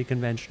 pretty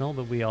conventional,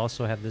 but we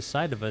also have this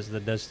side of us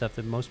that does stuff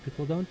that most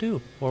people don't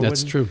do, or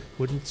That's true.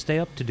 wouldn't stay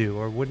up to do,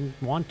 or wouldn't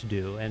want to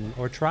do,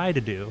 or try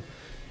to do.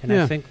 And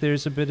Yeah. I think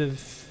there's a bit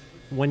of,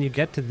 when you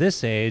get to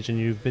this age and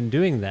you've been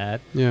doing that,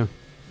 Yeah.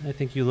 I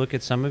think you look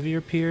at some of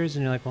your peers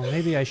and you're like, well,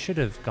 maybe I should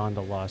have gone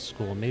to law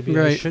school. Maybe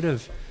I should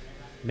have.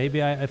 Maybe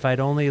if I'd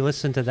only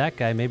listened to that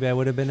guy, maybe I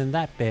would have been in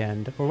that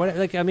band or what.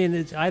 Like, I mean,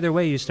 it's either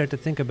way, you start to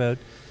think about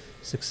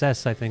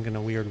success, I think, in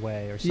a weird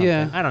way or something.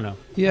 Yeah. I don't know.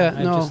 Yeah,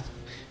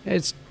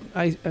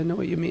 I know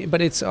what you mean,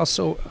 but it's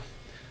also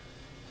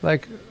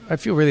like I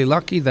feel really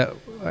lucky that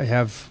I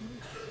have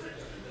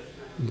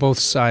both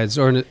sides,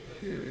 or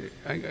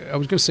I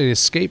was going to say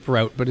escape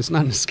route, but it's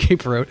not an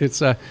escape route.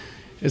 It's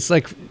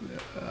like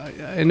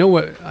I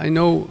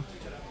know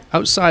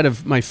outside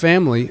of my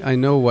family, I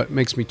know what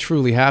makes me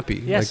truly happy.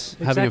 Yes,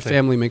 like having a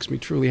family makes me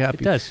truly happy.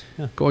 It does.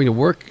 Yeah. Going to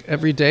work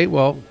every day,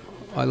 well,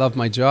 I love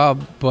my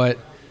job, but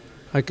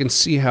I can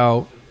see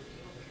how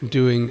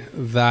doing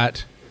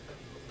that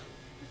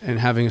and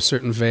having a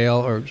certain veil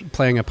or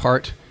playing a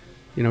part,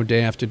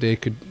 day after day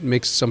could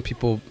make some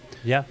people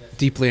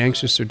deeply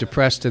anxious or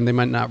depressed, and they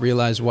might not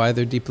realize why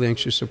they're deeply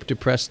anxious or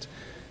depressed.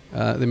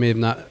 They may have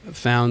not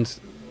found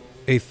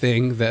a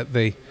thing that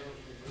they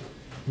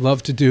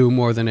love to do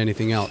more than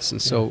anything else. And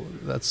so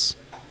that's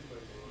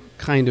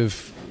kind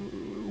of,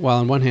 while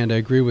on one hand I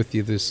agree with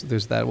you,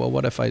 there's that, well,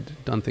 what if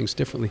I'd done things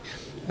differently?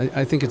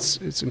 I think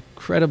it's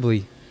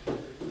incredibly,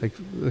 like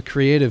the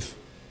creative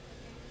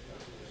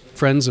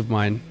friends of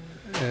mine,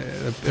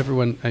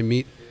 everyone I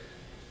meet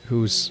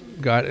who's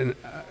got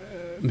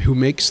who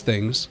makes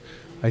things,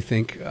 I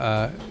think,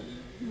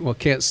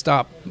 can't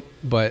stop,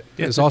 but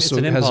it's also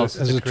it's an has impulse.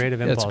 a It's a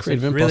creative impulse. It's a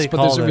creative It's impulse, really but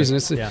there's a called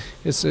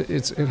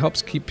reason. It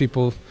helps keep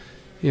people,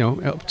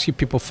 helps keep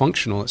people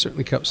functional. It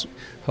certainly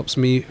helps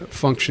me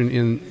function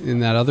in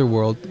that other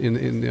world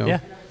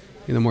in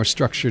a more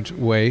structured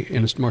way.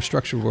 In a more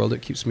structured world,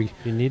 it keeps me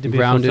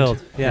grounded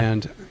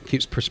and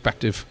keeps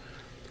perspective.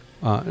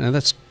 And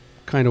that's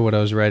kind of what I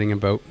was writing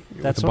about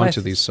with a bunch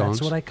of these songs.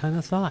 That's what I kind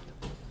of thought.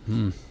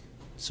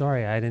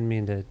 Sorry, I didn't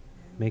mean to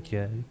make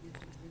you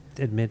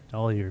admit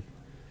all the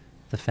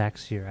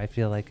facts here. I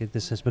feel like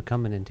this has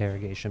become an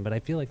interrogation, but I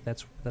feel like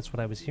that's what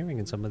I was hearing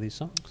in some of these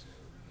songs.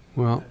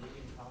 Well,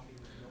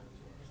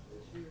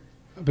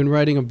 I've been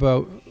writing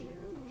about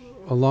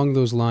along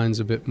those lines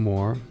a bit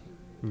more,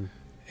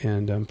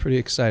 and I'm pretty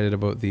excited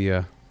about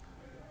the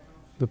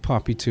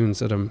poppy tunes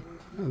that I'm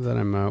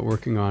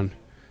working on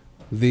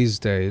these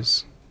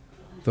days.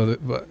 Though,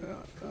 but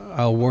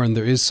I'll warn,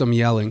 there is some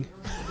yelling,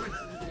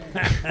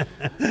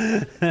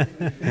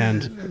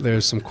 and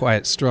there's some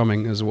quiet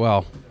strumming as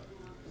well.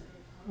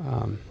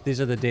 These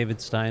are the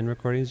David Stein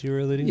recordings you were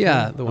alluding to?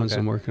 Yeah, the ones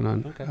I'm working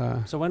on.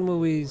 Okay. So when will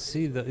we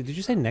see did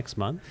you say next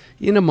month?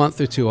 In a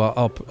month or two,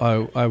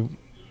 I'll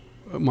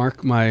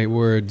mark my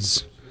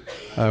words.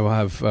 I will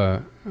have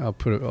I'll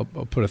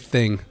put a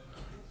thing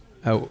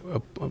out,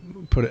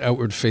 put an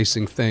outward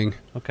facing thing.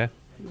 Okay.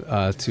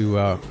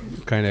 To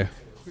kind of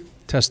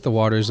test the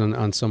waters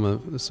on some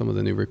of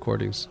the new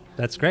recordings.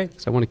 That's great.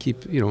 So I want to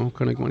keep want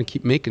to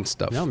keep making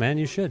stuff. No, man,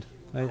 you should.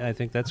 I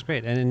think that's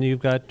great. And then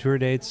you've got tour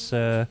dates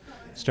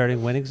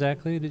starting when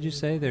exactly? Did you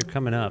say they're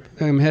coming up?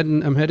 I'm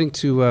heading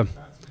to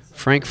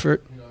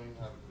Frankfurt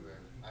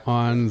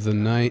on the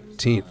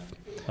 19th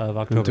of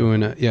October.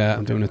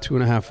 I'm doing a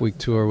 2.5 week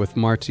tour with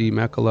Marty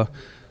Mekala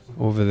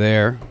over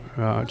there,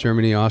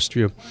 Germany,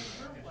 Austria,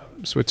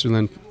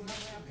 Switzerland,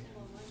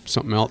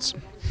 something else.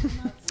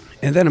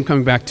 And then I'm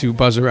coming back to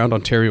buzz around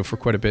Ontario for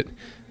quite a bit,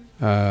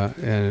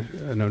 and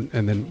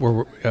then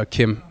we're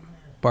Kim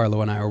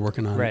Barlow and I are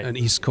working on an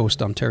East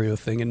Coast Ontario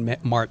thing in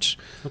March.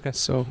 Okay.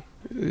 So,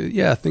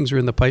 things are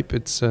in the pipe.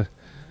 It's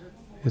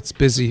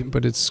busy,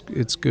 but it's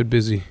good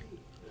busy.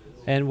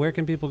 And where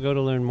can people go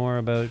to learn more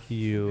about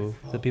you,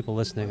 the people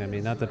listening? I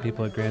mean, not the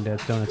people at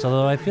Granddad's Donuts,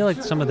 although I feel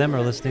like some of them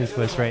are listening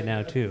to us right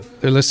now, too.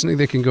 They're listening.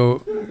 They can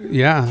go,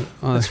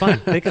 That's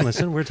fine. They can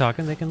listen. We're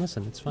talking. They can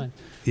listen. It's fine.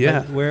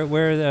 Yeah. But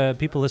where the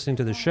people listening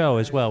to the show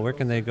as well, where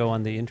can they go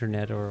on the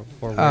internet or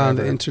wherever? On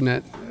the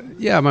internet,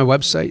 my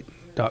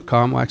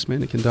website.com,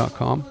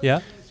 waxmannequin.com.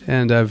 Yeah.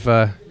 And I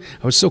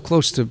was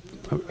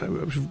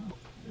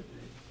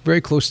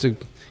very close to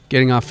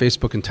getting off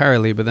Facebook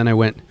entirely, but then I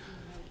went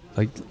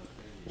like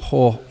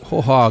whole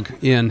hog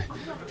in,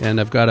 and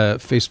I've got a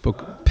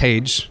Facebook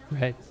page.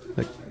 Right.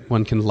 Like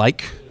one can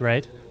like.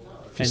 Right.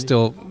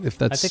 If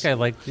that's. I think I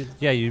liked it.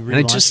 Yeah, you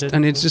relaunched it.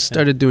 And it just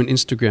started doing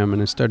Instagram,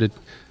 and I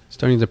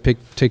starting to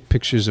take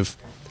pictures of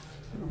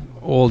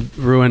old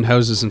ruined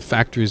houses and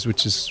factories,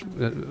 which is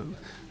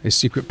a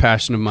secret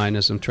passion of mine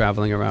as I'm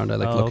traveling around. I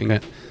like looking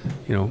at,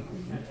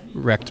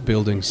 wrecked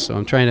buildings. So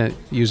I'm trying to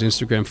use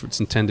Instagram for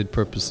its intended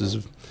purposes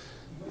of,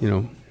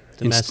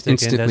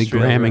 instantly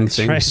gramming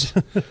things.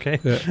 Right. Okay.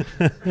 Yeah.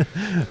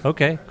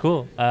 Okay,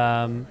 cool.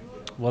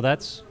 Well,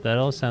 that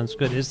all sounds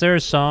good. Is there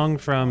a song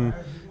from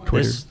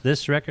Twitter.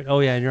 This record? Oh,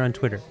 yeah, you're on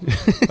Twitter.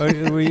 Or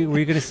were you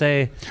going to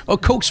say... Oh,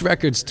 Coke's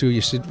Records, too.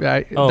 You should.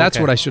 That's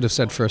what I should have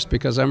said first,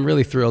 because I'm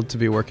really thrilled to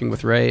be working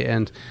with Ray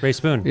and... Ray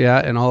Spoon. Yeah,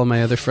 and all of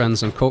my other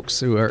friends on Coke's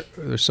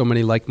there's so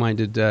many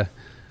like-minded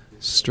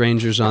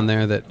strangers on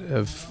there that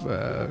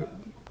have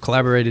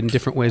collaborated in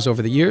different ways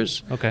over the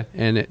years. Okay.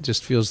 And it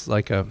just feels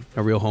like a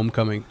real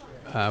homecoming.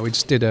 We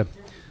just did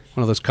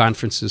one of those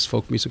conferences,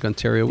 Folk Music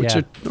Ontario, which Yeah.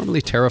 are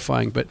normally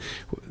terrifying, but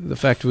the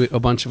fact a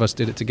bunch of us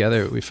did it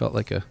together, we felt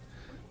like a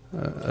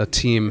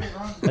team.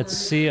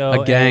 That's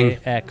A gang.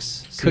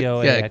 COAX. Yeah,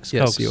 COAX. yeah,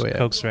 Coax, COAX.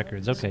 Coax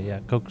Records. Okay, yeah.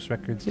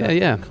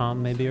 CoaxRecords.com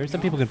Yeah. maybe, or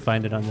some people can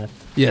find it on the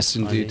Yes,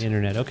 on the indeed.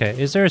 internet. Okay.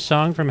 Is there a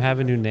song from Have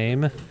a New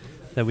Name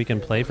that we can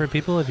play for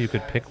people if you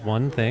could pick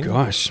one thing?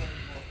 Gosh.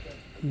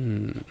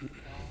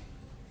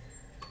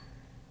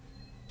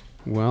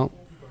 Well,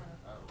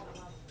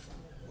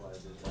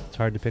 It's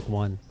hard to pick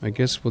one. I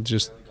guess we'll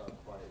just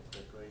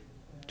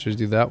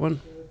do that one.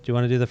 Do you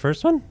want to do the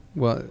first one?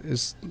 Well,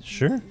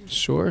 Sure.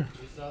 sure.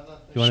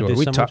 You want Sure. to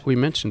do some? We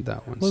mentioned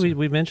that one. Well,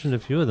 we mentioned a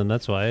few of them.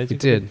 That's why. We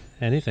did.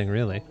 Anything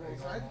really.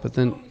 But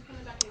then, Why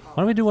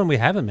don't we do one we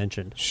haven't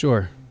mentioned?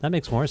 sure. That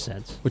makes more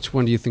sense. Which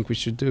one do you think we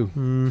should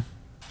do?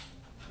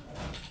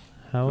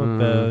 How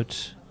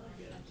about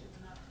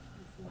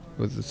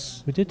With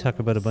this, we did talk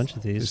about a bunch of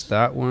is these?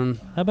 that one?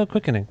 How about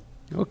Quickening?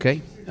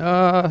 Okay.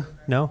 No.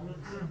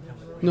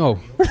 No.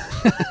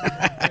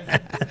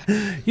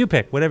 You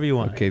pick whatever you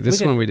want. Okay,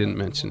 this one we didn't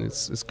mention.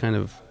 It's kind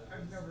of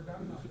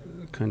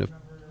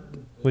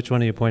Which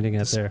one are you pointing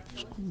at there?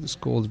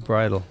 Scold's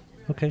Bridal.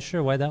 Okay,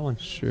 sure. Why that one?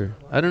 Sure.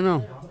 I don't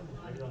know.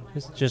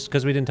 It's just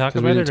because we didn't talk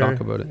 'Cause about we it. didn't or talk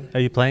about it. Are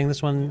you playing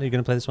this one? Are you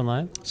going to play this one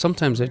live?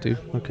 Sometimes I do.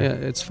 Okay. Yeah,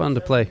 it's fun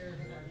to play.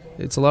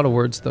 It's a lot of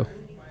words though,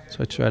 so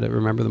I try to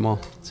remember them all.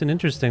 It's an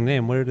interesting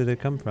name. Where did it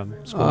come from?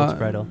 Scold's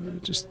Bridal.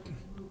 Just.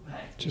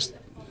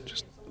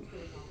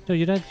 No,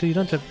 you don't. You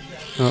don't have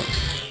to. Oh,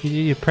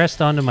 You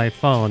pressed onto my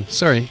phone.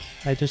 sorry.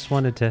 I just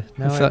wanted to.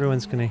 Now thought-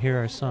 everyone's going to hear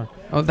our song.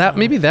 Oh,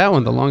 maybe that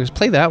one. The longest.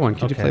 Play that one.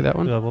 Can you play that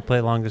one? We'll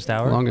play Longest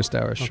Hour. Longest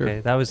Hour. Sure. Okay,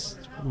 that was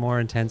more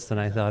intense than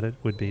I thought it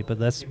would be. But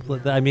that's.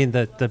 I mean,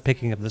 the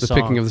picking of the The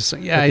song. picking of the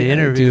song. Yeah, But the I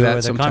interview do that or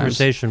the sometimes.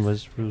 conversation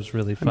was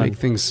really I fun. make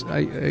things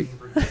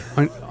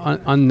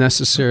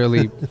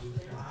unnecessarily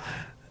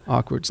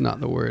awkward's not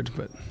the word,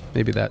 but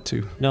maybe that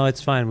too. No,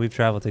 it's fine. We've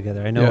traveled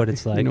together. I know Yeah, what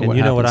it's like, you know and what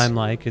you know what happens. I'm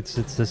like. It's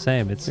the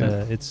same. It's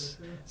Yeah. it's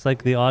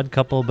like The Odd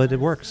Couple, but it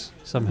works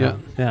somehow.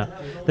 Yeah.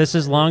 This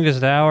is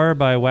Longest Hour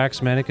by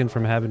Wax Mannequin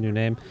from Have a New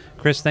Name.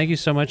 Chris, thank you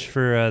so much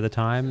for the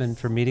time and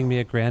for meeting me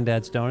at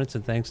Granddad's Donuts,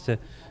 and thanks to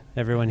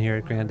everyone here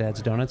at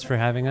Granddad's Donuts for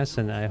having us.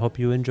 And I hope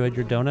you enjoyed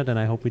your donut, and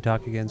I hope we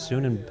talk again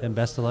soon. And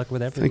best of luck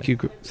with everything.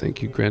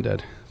 Thank you,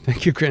 Granddad.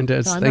 Thank you,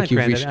 Granddads. No, I'm Thank not you,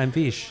 Granddad. Vish. I'm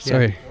Vish. Yeah.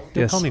 Sorry.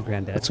 Don't Yes. call me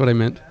Granddad. That's what I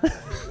meant.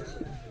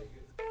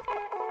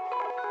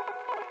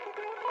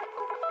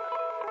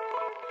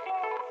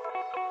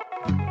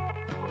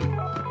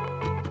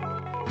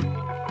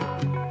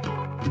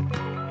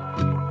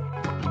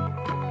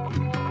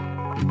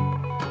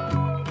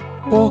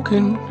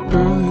 Walking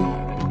early,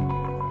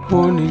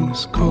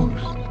 morning's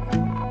coast,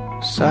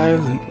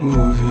 silent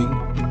moving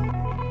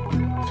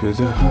through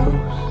the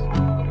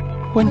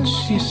house. When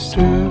she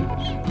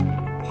stirs,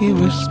 he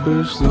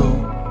whispers low,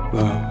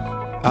 love,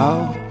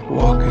 I'll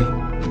walk in,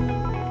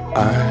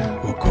 I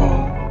will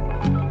call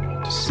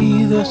to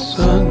see the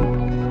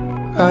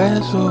sun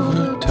rise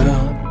over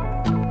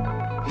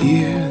town,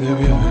 hear the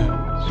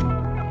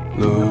river's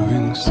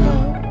luring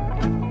sound.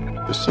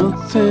 There's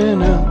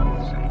something else,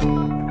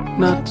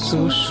 not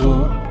so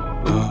sure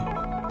of.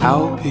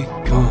 I'll be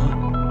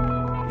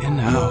gone and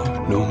I'll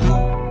no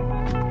more.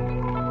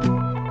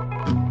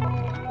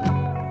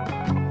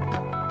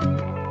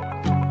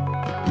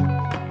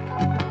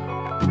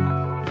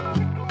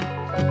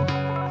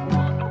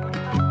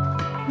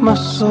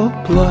 Muscle,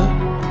 blood,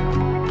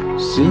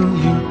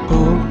 sinew,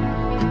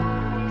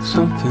 bone,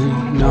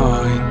 something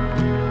gnawing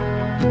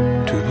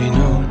to be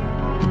known.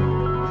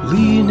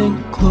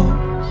 Leaning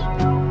close,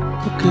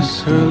 a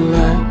kiss her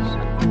last.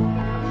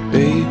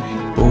 Baby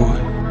boy,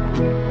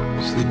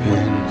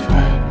 sleeping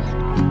fast.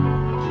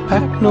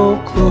 Pack no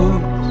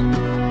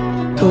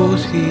clothes,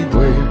 those he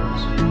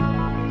wears.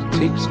 It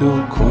takes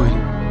no coin,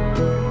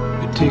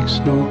 it takes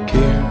no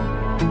care.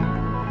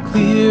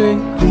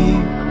 Clearing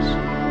leaves,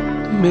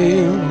 the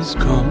mail has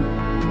come.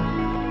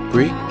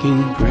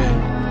 Breaking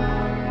bread,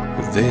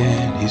 but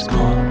then he's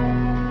gone.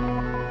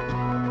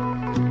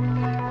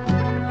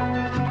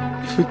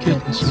 You're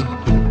forgetting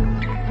something,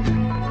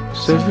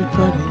 'cause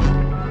everybody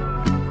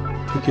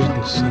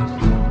forgetting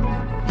something.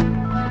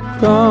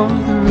 From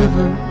the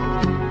river,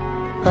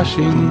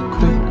 rushing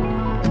quick,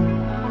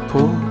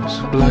 pours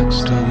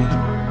Blackstone,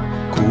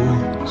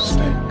 cool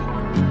slick.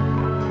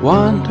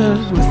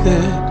 Wanders with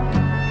it,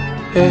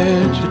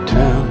 edge of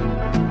town,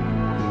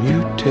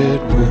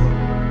 muted will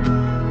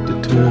to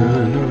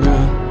turn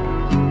around.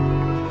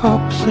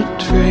 Opposite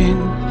train,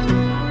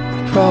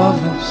 the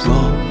province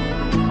long,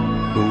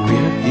 know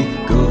where he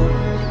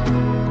goes,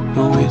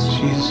 know which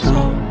he's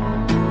on.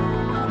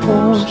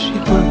 Home she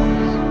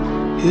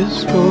hunts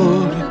his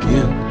road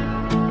again.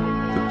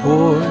 The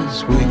boy's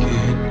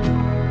waking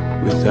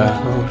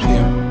without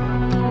him.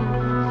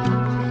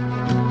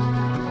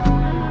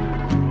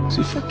 Is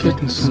he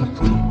forgetting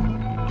something?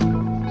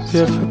 Is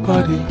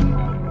everybody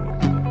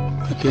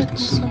forgetting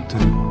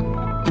something?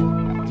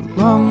 The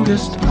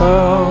longest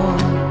hour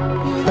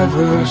you've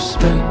ever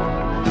spent,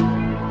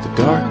 the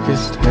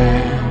darkest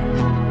hand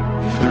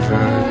you've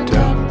ever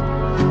dealt.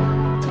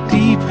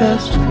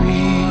 deepest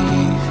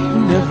grief you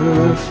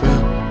never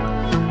felt.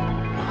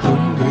 A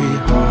hungry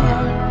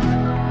heart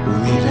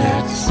will eat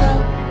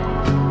itself.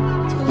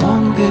 The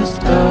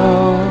longest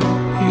hour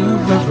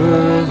you've ever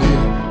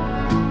lived,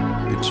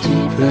 the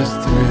cheapest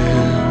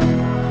thrill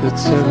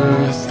that's ever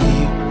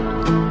thieved.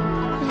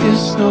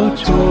 Is no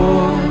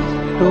joy,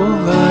 no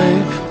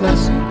life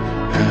lesson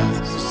as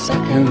the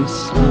seconds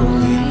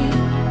slowly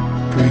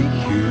break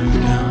you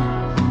down.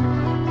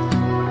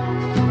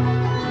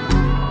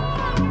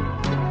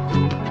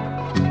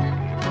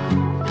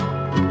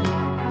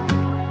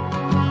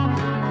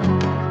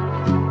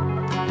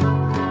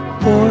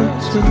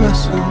 Boards a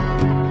vessel,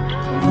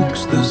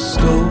 hooks the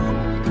stove,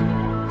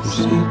 from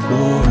St.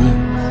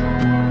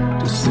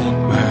 Lawrence to St.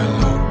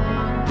 Malo.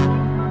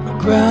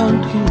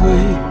 Aground he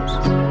waves,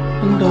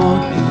 and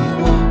on he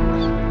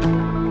walks,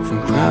 from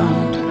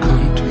ground to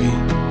country,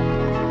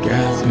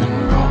 gathering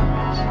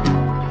rocks.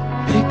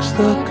 Picks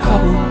the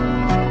cobble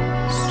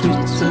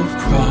streets of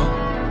Prague,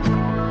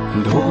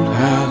 and old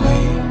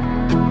alley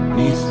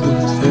neath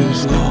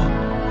Luther's law,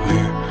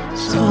 where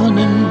sun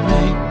and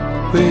rain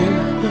wear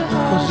the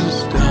houses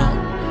down.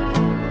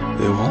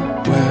 They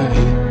won't wear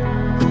him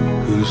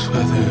who's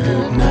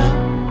weathered now.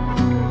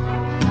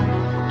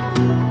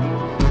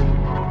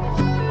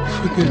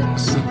 Forgetting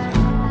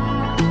something,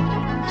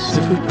 is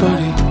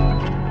everybody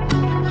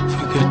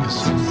forgetting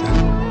something?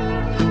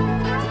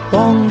 The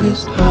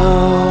longest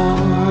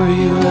hour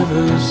you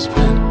ever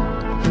spent,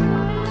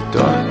 the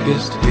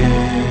darkest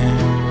hand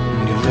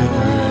you've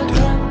ever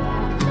dealt,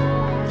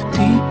 the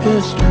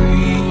deepest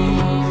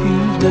grief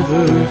you've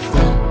never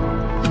felt.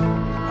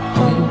 A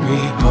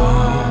hungry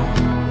heart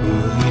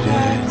will eat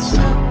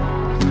itself.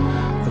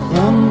 The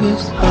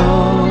longest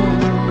hour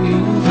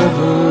you've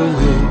ever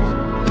lived,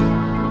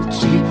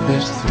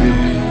 cheapest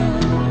thrill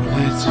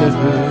that's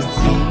ever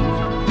thieved.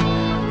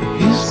 There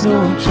is no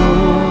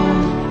joy,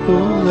 no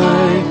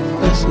life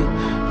lesson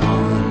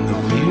on the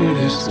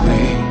weirdest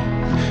way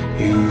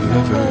you've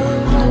ever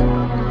known.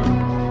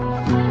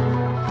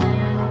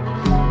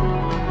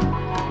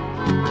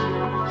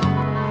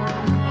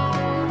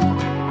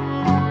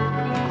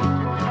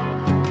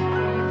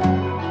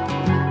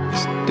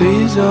 As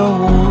days are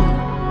warm,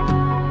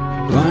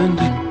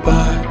 blinded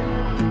by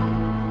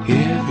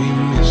heavy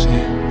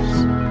misses.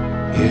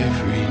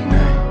 Every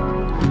night,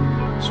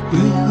 his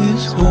will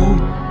is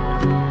home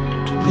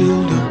to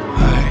build up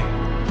high,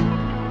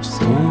 a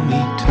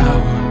stony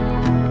tower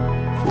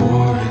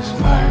for his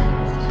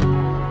fires.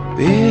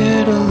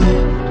 There to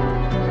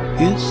lift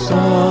his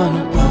sun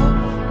above,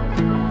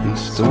 in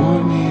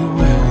stormy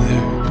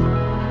weather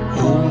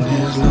hold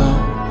his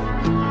love.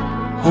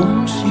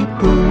 Home she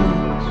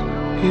burns,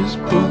 his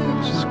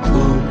books, his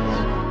clothes.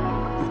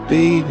 The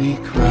baby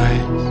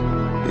cries,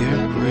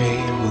 they're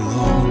brave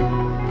alone.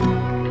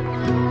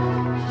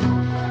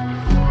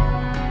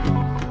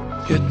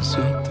 Getting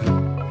something,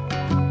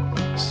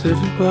 is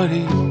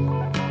everybody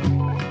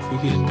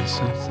forgetting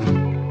something?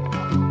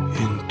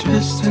 In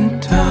distant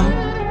town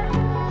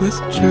with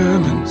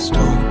German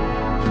stone,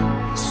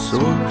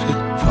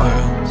 sorted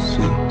piles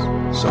since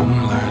some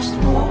last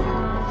war.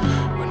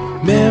 When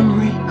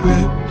memory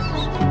grips,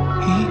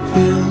 he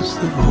fills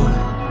the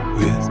void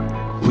with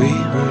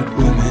wayward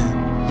women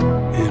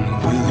and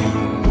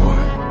willing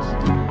boys.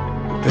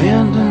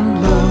 Abandoned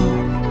love,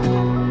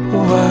 a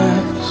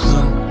wife, a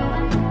son,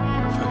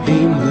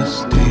 aimless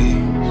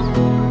days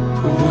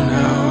for 1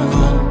 hour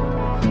long.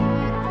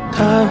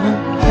 Time of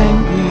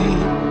angry,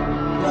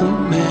 no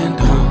man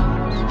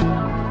dawns,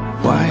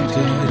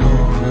 whited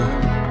over,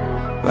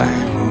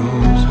 life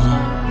moves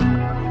on.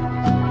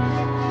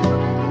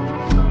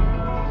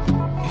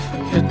 You're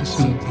forgetting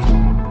something,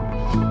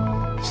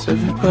 is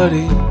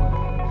everybody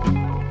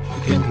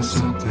forgetting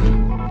something?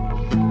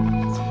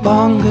 The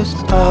longest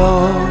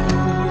hour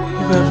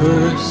you've ever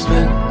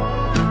spent,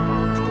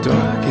 the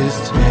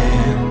darkest hand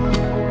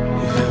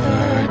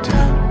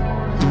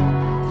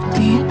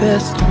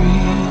deepest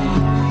grief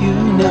you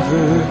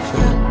never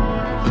felt.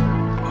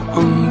 A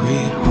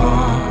hungry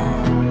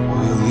heart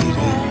will eat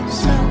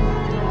itself.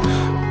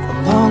 The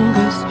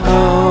longest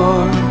hour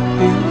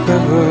you've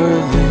ever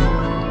lived,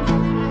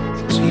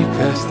 the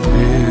cheapest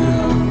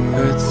thrill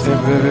that's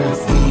ever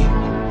thieved.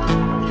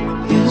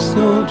 There is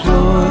no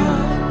joy,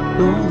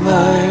 no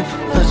life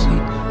lesson,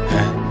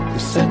 and the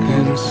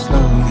seconds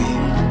slowly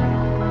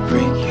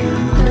break you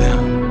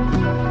down.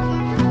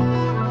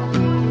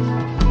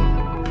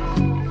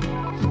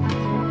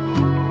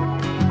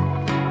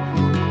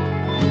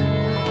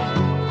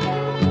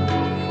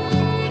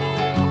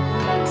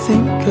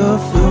 Think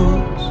of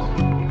those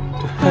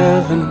to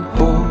heaven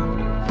hold,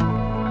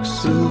 a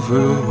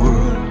silver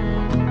world,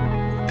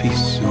 a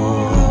peace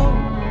your own.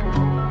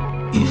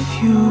 If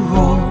you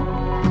roam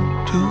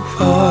too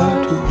far,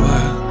 too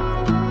wild,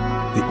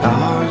 the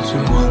hours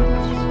and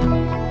months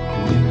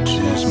and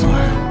inches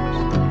miles.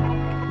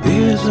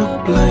 There's a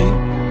blank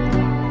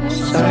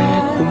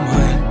inside the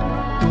mind,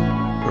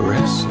 a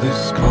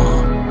restless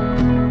calm,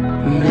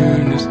 an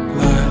earnest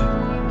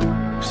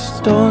life.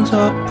 Stones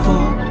are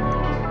pulled,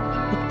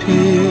 a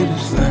pit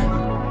is let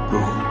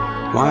go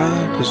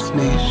wildest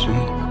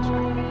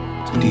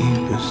nations,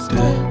 deepest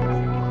depths.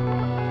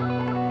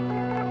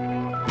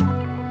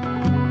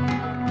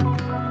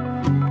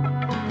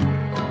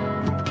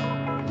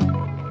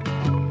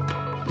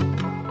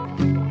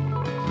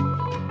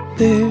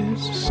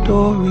 There's a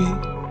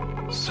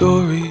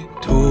story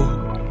told.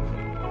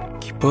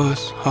 Keep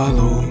us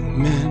hollow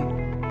men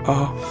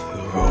off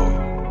the road.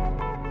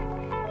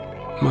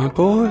 My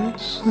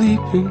boy's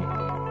sleeping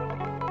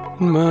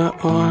in my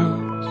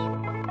arms.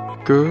 A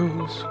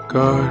girl's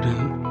garden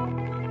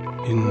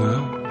in the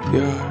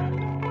yard.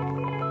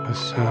 A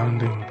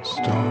sounding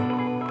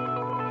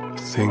stone, a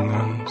thing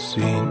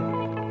unseen.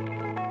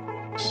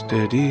 A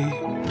steady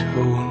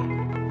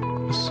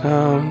tone, a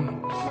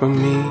sound for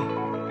me.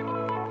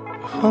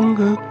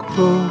 Hunger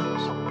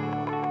grows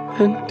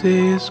and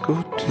days go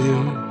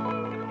dim.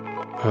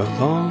 Our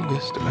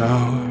longest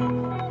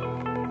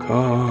hour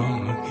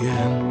come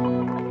again.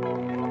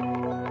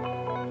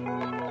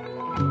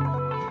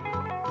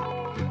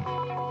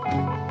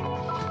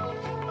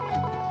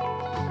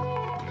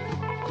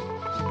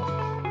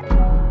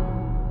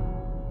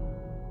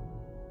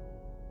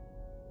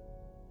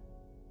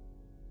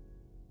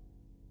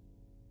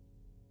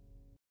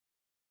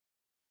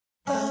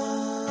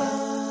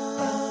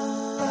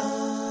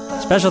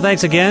 Special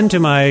thanks again to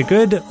my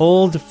good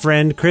old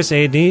friend Chris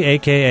Aidney,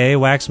 a.k.a.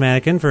 Wax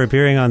Mannequin, for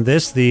appearing on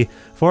this, the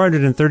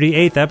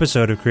 438th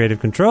episode of Creative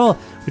Control,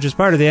 which is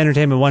part of the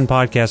Entertainment One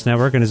podcast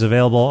network and is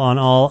available on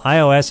all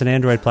iOS and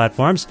Android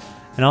platforms,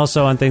 and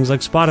also on things like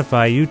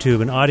Spotify, YouTube,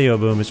 and Audio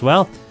Boom as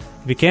well.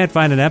 If you can't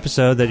find an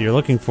episode that you're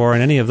looking for on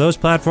any of those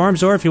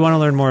platforms, or if you want to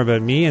learn more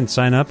about me and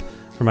sign up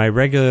for my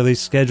regularly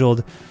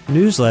scheduled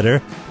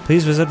newsletter,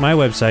 please visit my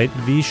website,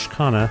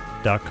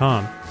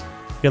 vishkhanna.com.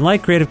 You can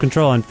like Creative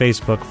Control on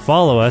Facebook,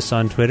 follow us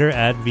on Twitter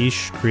at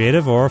Vish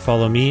Creative, or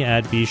follow me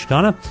at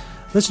Vishkhanna.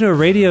 Listen to a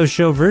radio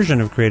show version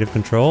of Creative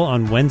Control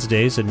on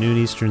Wednesdays at noon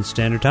Eastern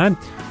Standard Time.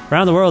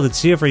 Around the world at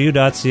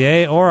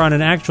CFRU.ca or on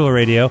an actual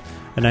radio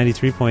at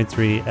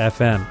 93.3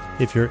 FM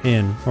if you're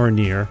in or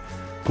near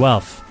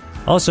Guelph.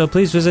 Also,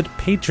 please visit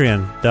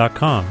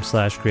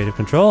patreon.com/Creative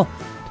Control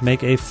to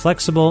make a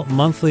flexible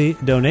monthly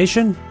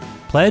donation,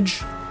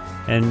 pledge,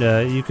 and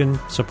you can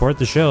support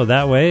the show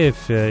that way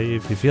if you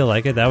feel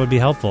like it. That would be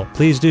helpful.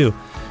 Please do.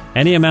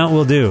 Any amount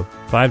will do.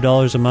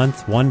 $5 a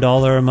month,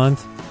 $1 a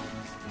month,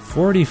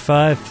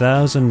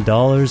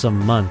 $45,000 a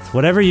month.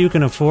 Whatever you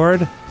can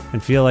afford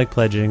and feel like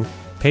pledging,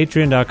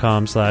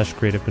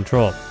 patreon.com/Creative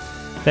Control.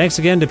 Thanks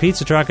again to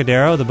Pizza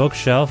Trocadero, The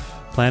Bookshelf,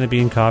 Planet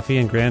Bean Coffee,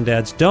 and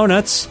Granddad's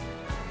Donuts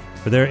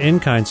for their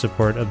in-kind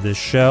support of this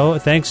show.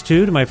 Thanks,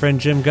 too, to my friend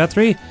Jim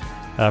Guthrie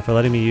for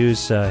letting me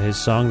use his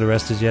song, The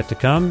Rest Is Yet to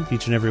Come,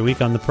 each and every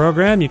week on the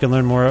program. You can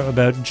learn more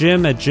about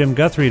Jim at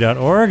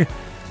jimguthrie.org.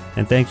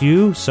 And thank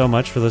you so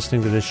much for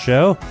listening to this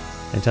show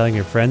and telling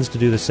your friends to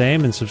do the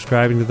same and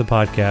subscribing to the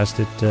podcast.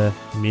 It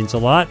means a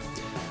lot.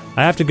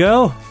 I have to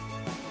go,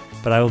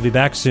 but I will be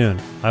back soon.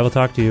 I will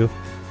talk to you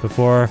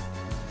before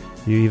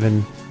you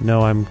even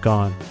know I'm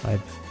gone, I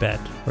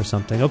bet, or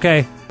something.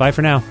 Okay, bye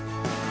for now.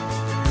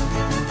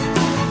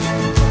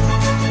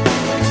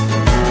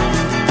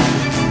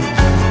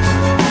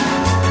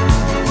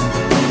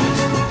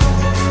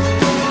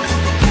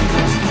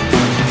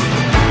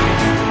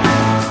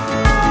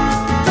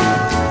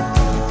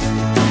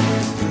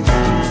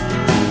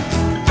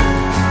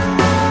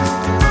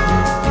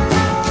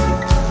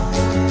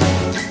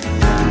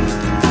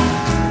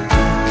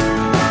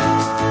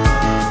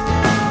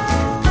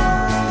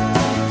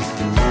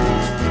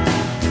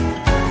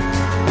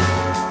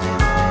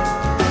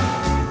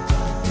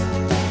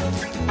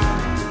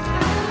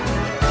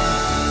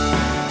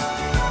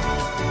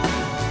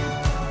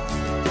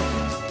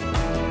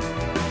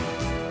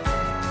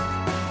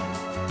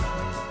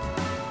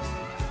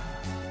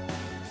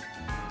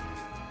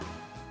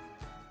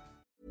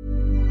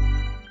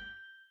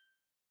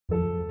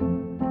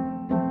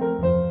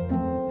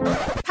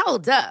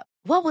 Hold up.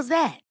 What was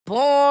that?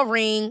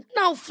 Boring.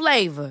 No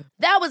flavor.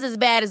 That was as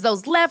bad as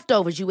those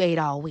leftovers you ate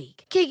all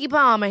week. Keke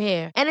Palmer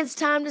here. And it's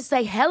time to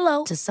say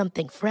hello to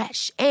something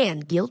fresh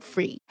and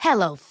guilt-free.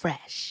 Hello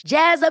Fresh.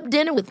 Jazz up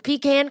dinner with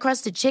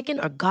pecan-crusted chicken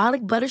or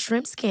garlic butter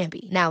shrimp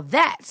scampi. Now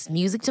that's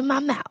music to my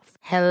mouth.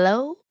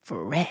 Hello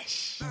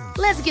Fresh.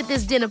 Let's get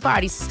this dinner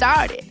party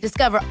started.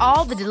 Discover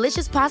all the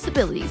delicious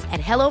possibilities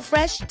at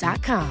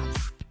HelloFresh.com.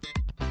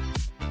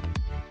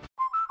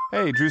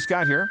 Hey, Drew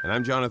Scott here, and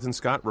I'm Jonathan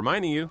Scott,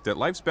 reminding you that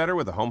life's better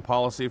with a home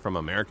policy from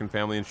American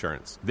Family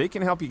Insurance. They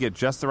can help you get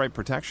just the right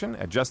protection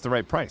at just the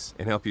right price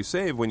and help you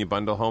save when you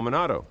bundle home and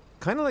auto.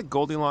 Kind of like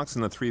Goldilocks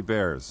and the Three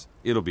Bears.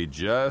 It'll be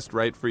just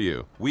right for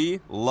you. We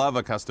love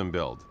a custom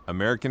build.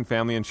 American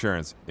Family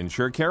Insurance.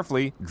 Insure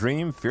carefully,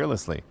 dream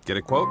fearlessly. Get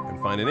a quote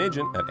and find an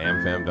agent at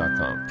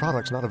amfam.com.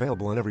 Products not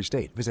available in every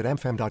state. Visit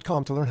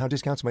amfam.com to learn how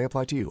discounts may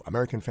apply to you.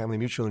 American Family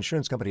Mutual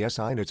Insurance Company,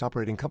 SI, and its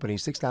operating company,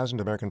 6000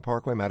 American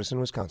Parkway, Madison,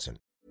 Wisconsin.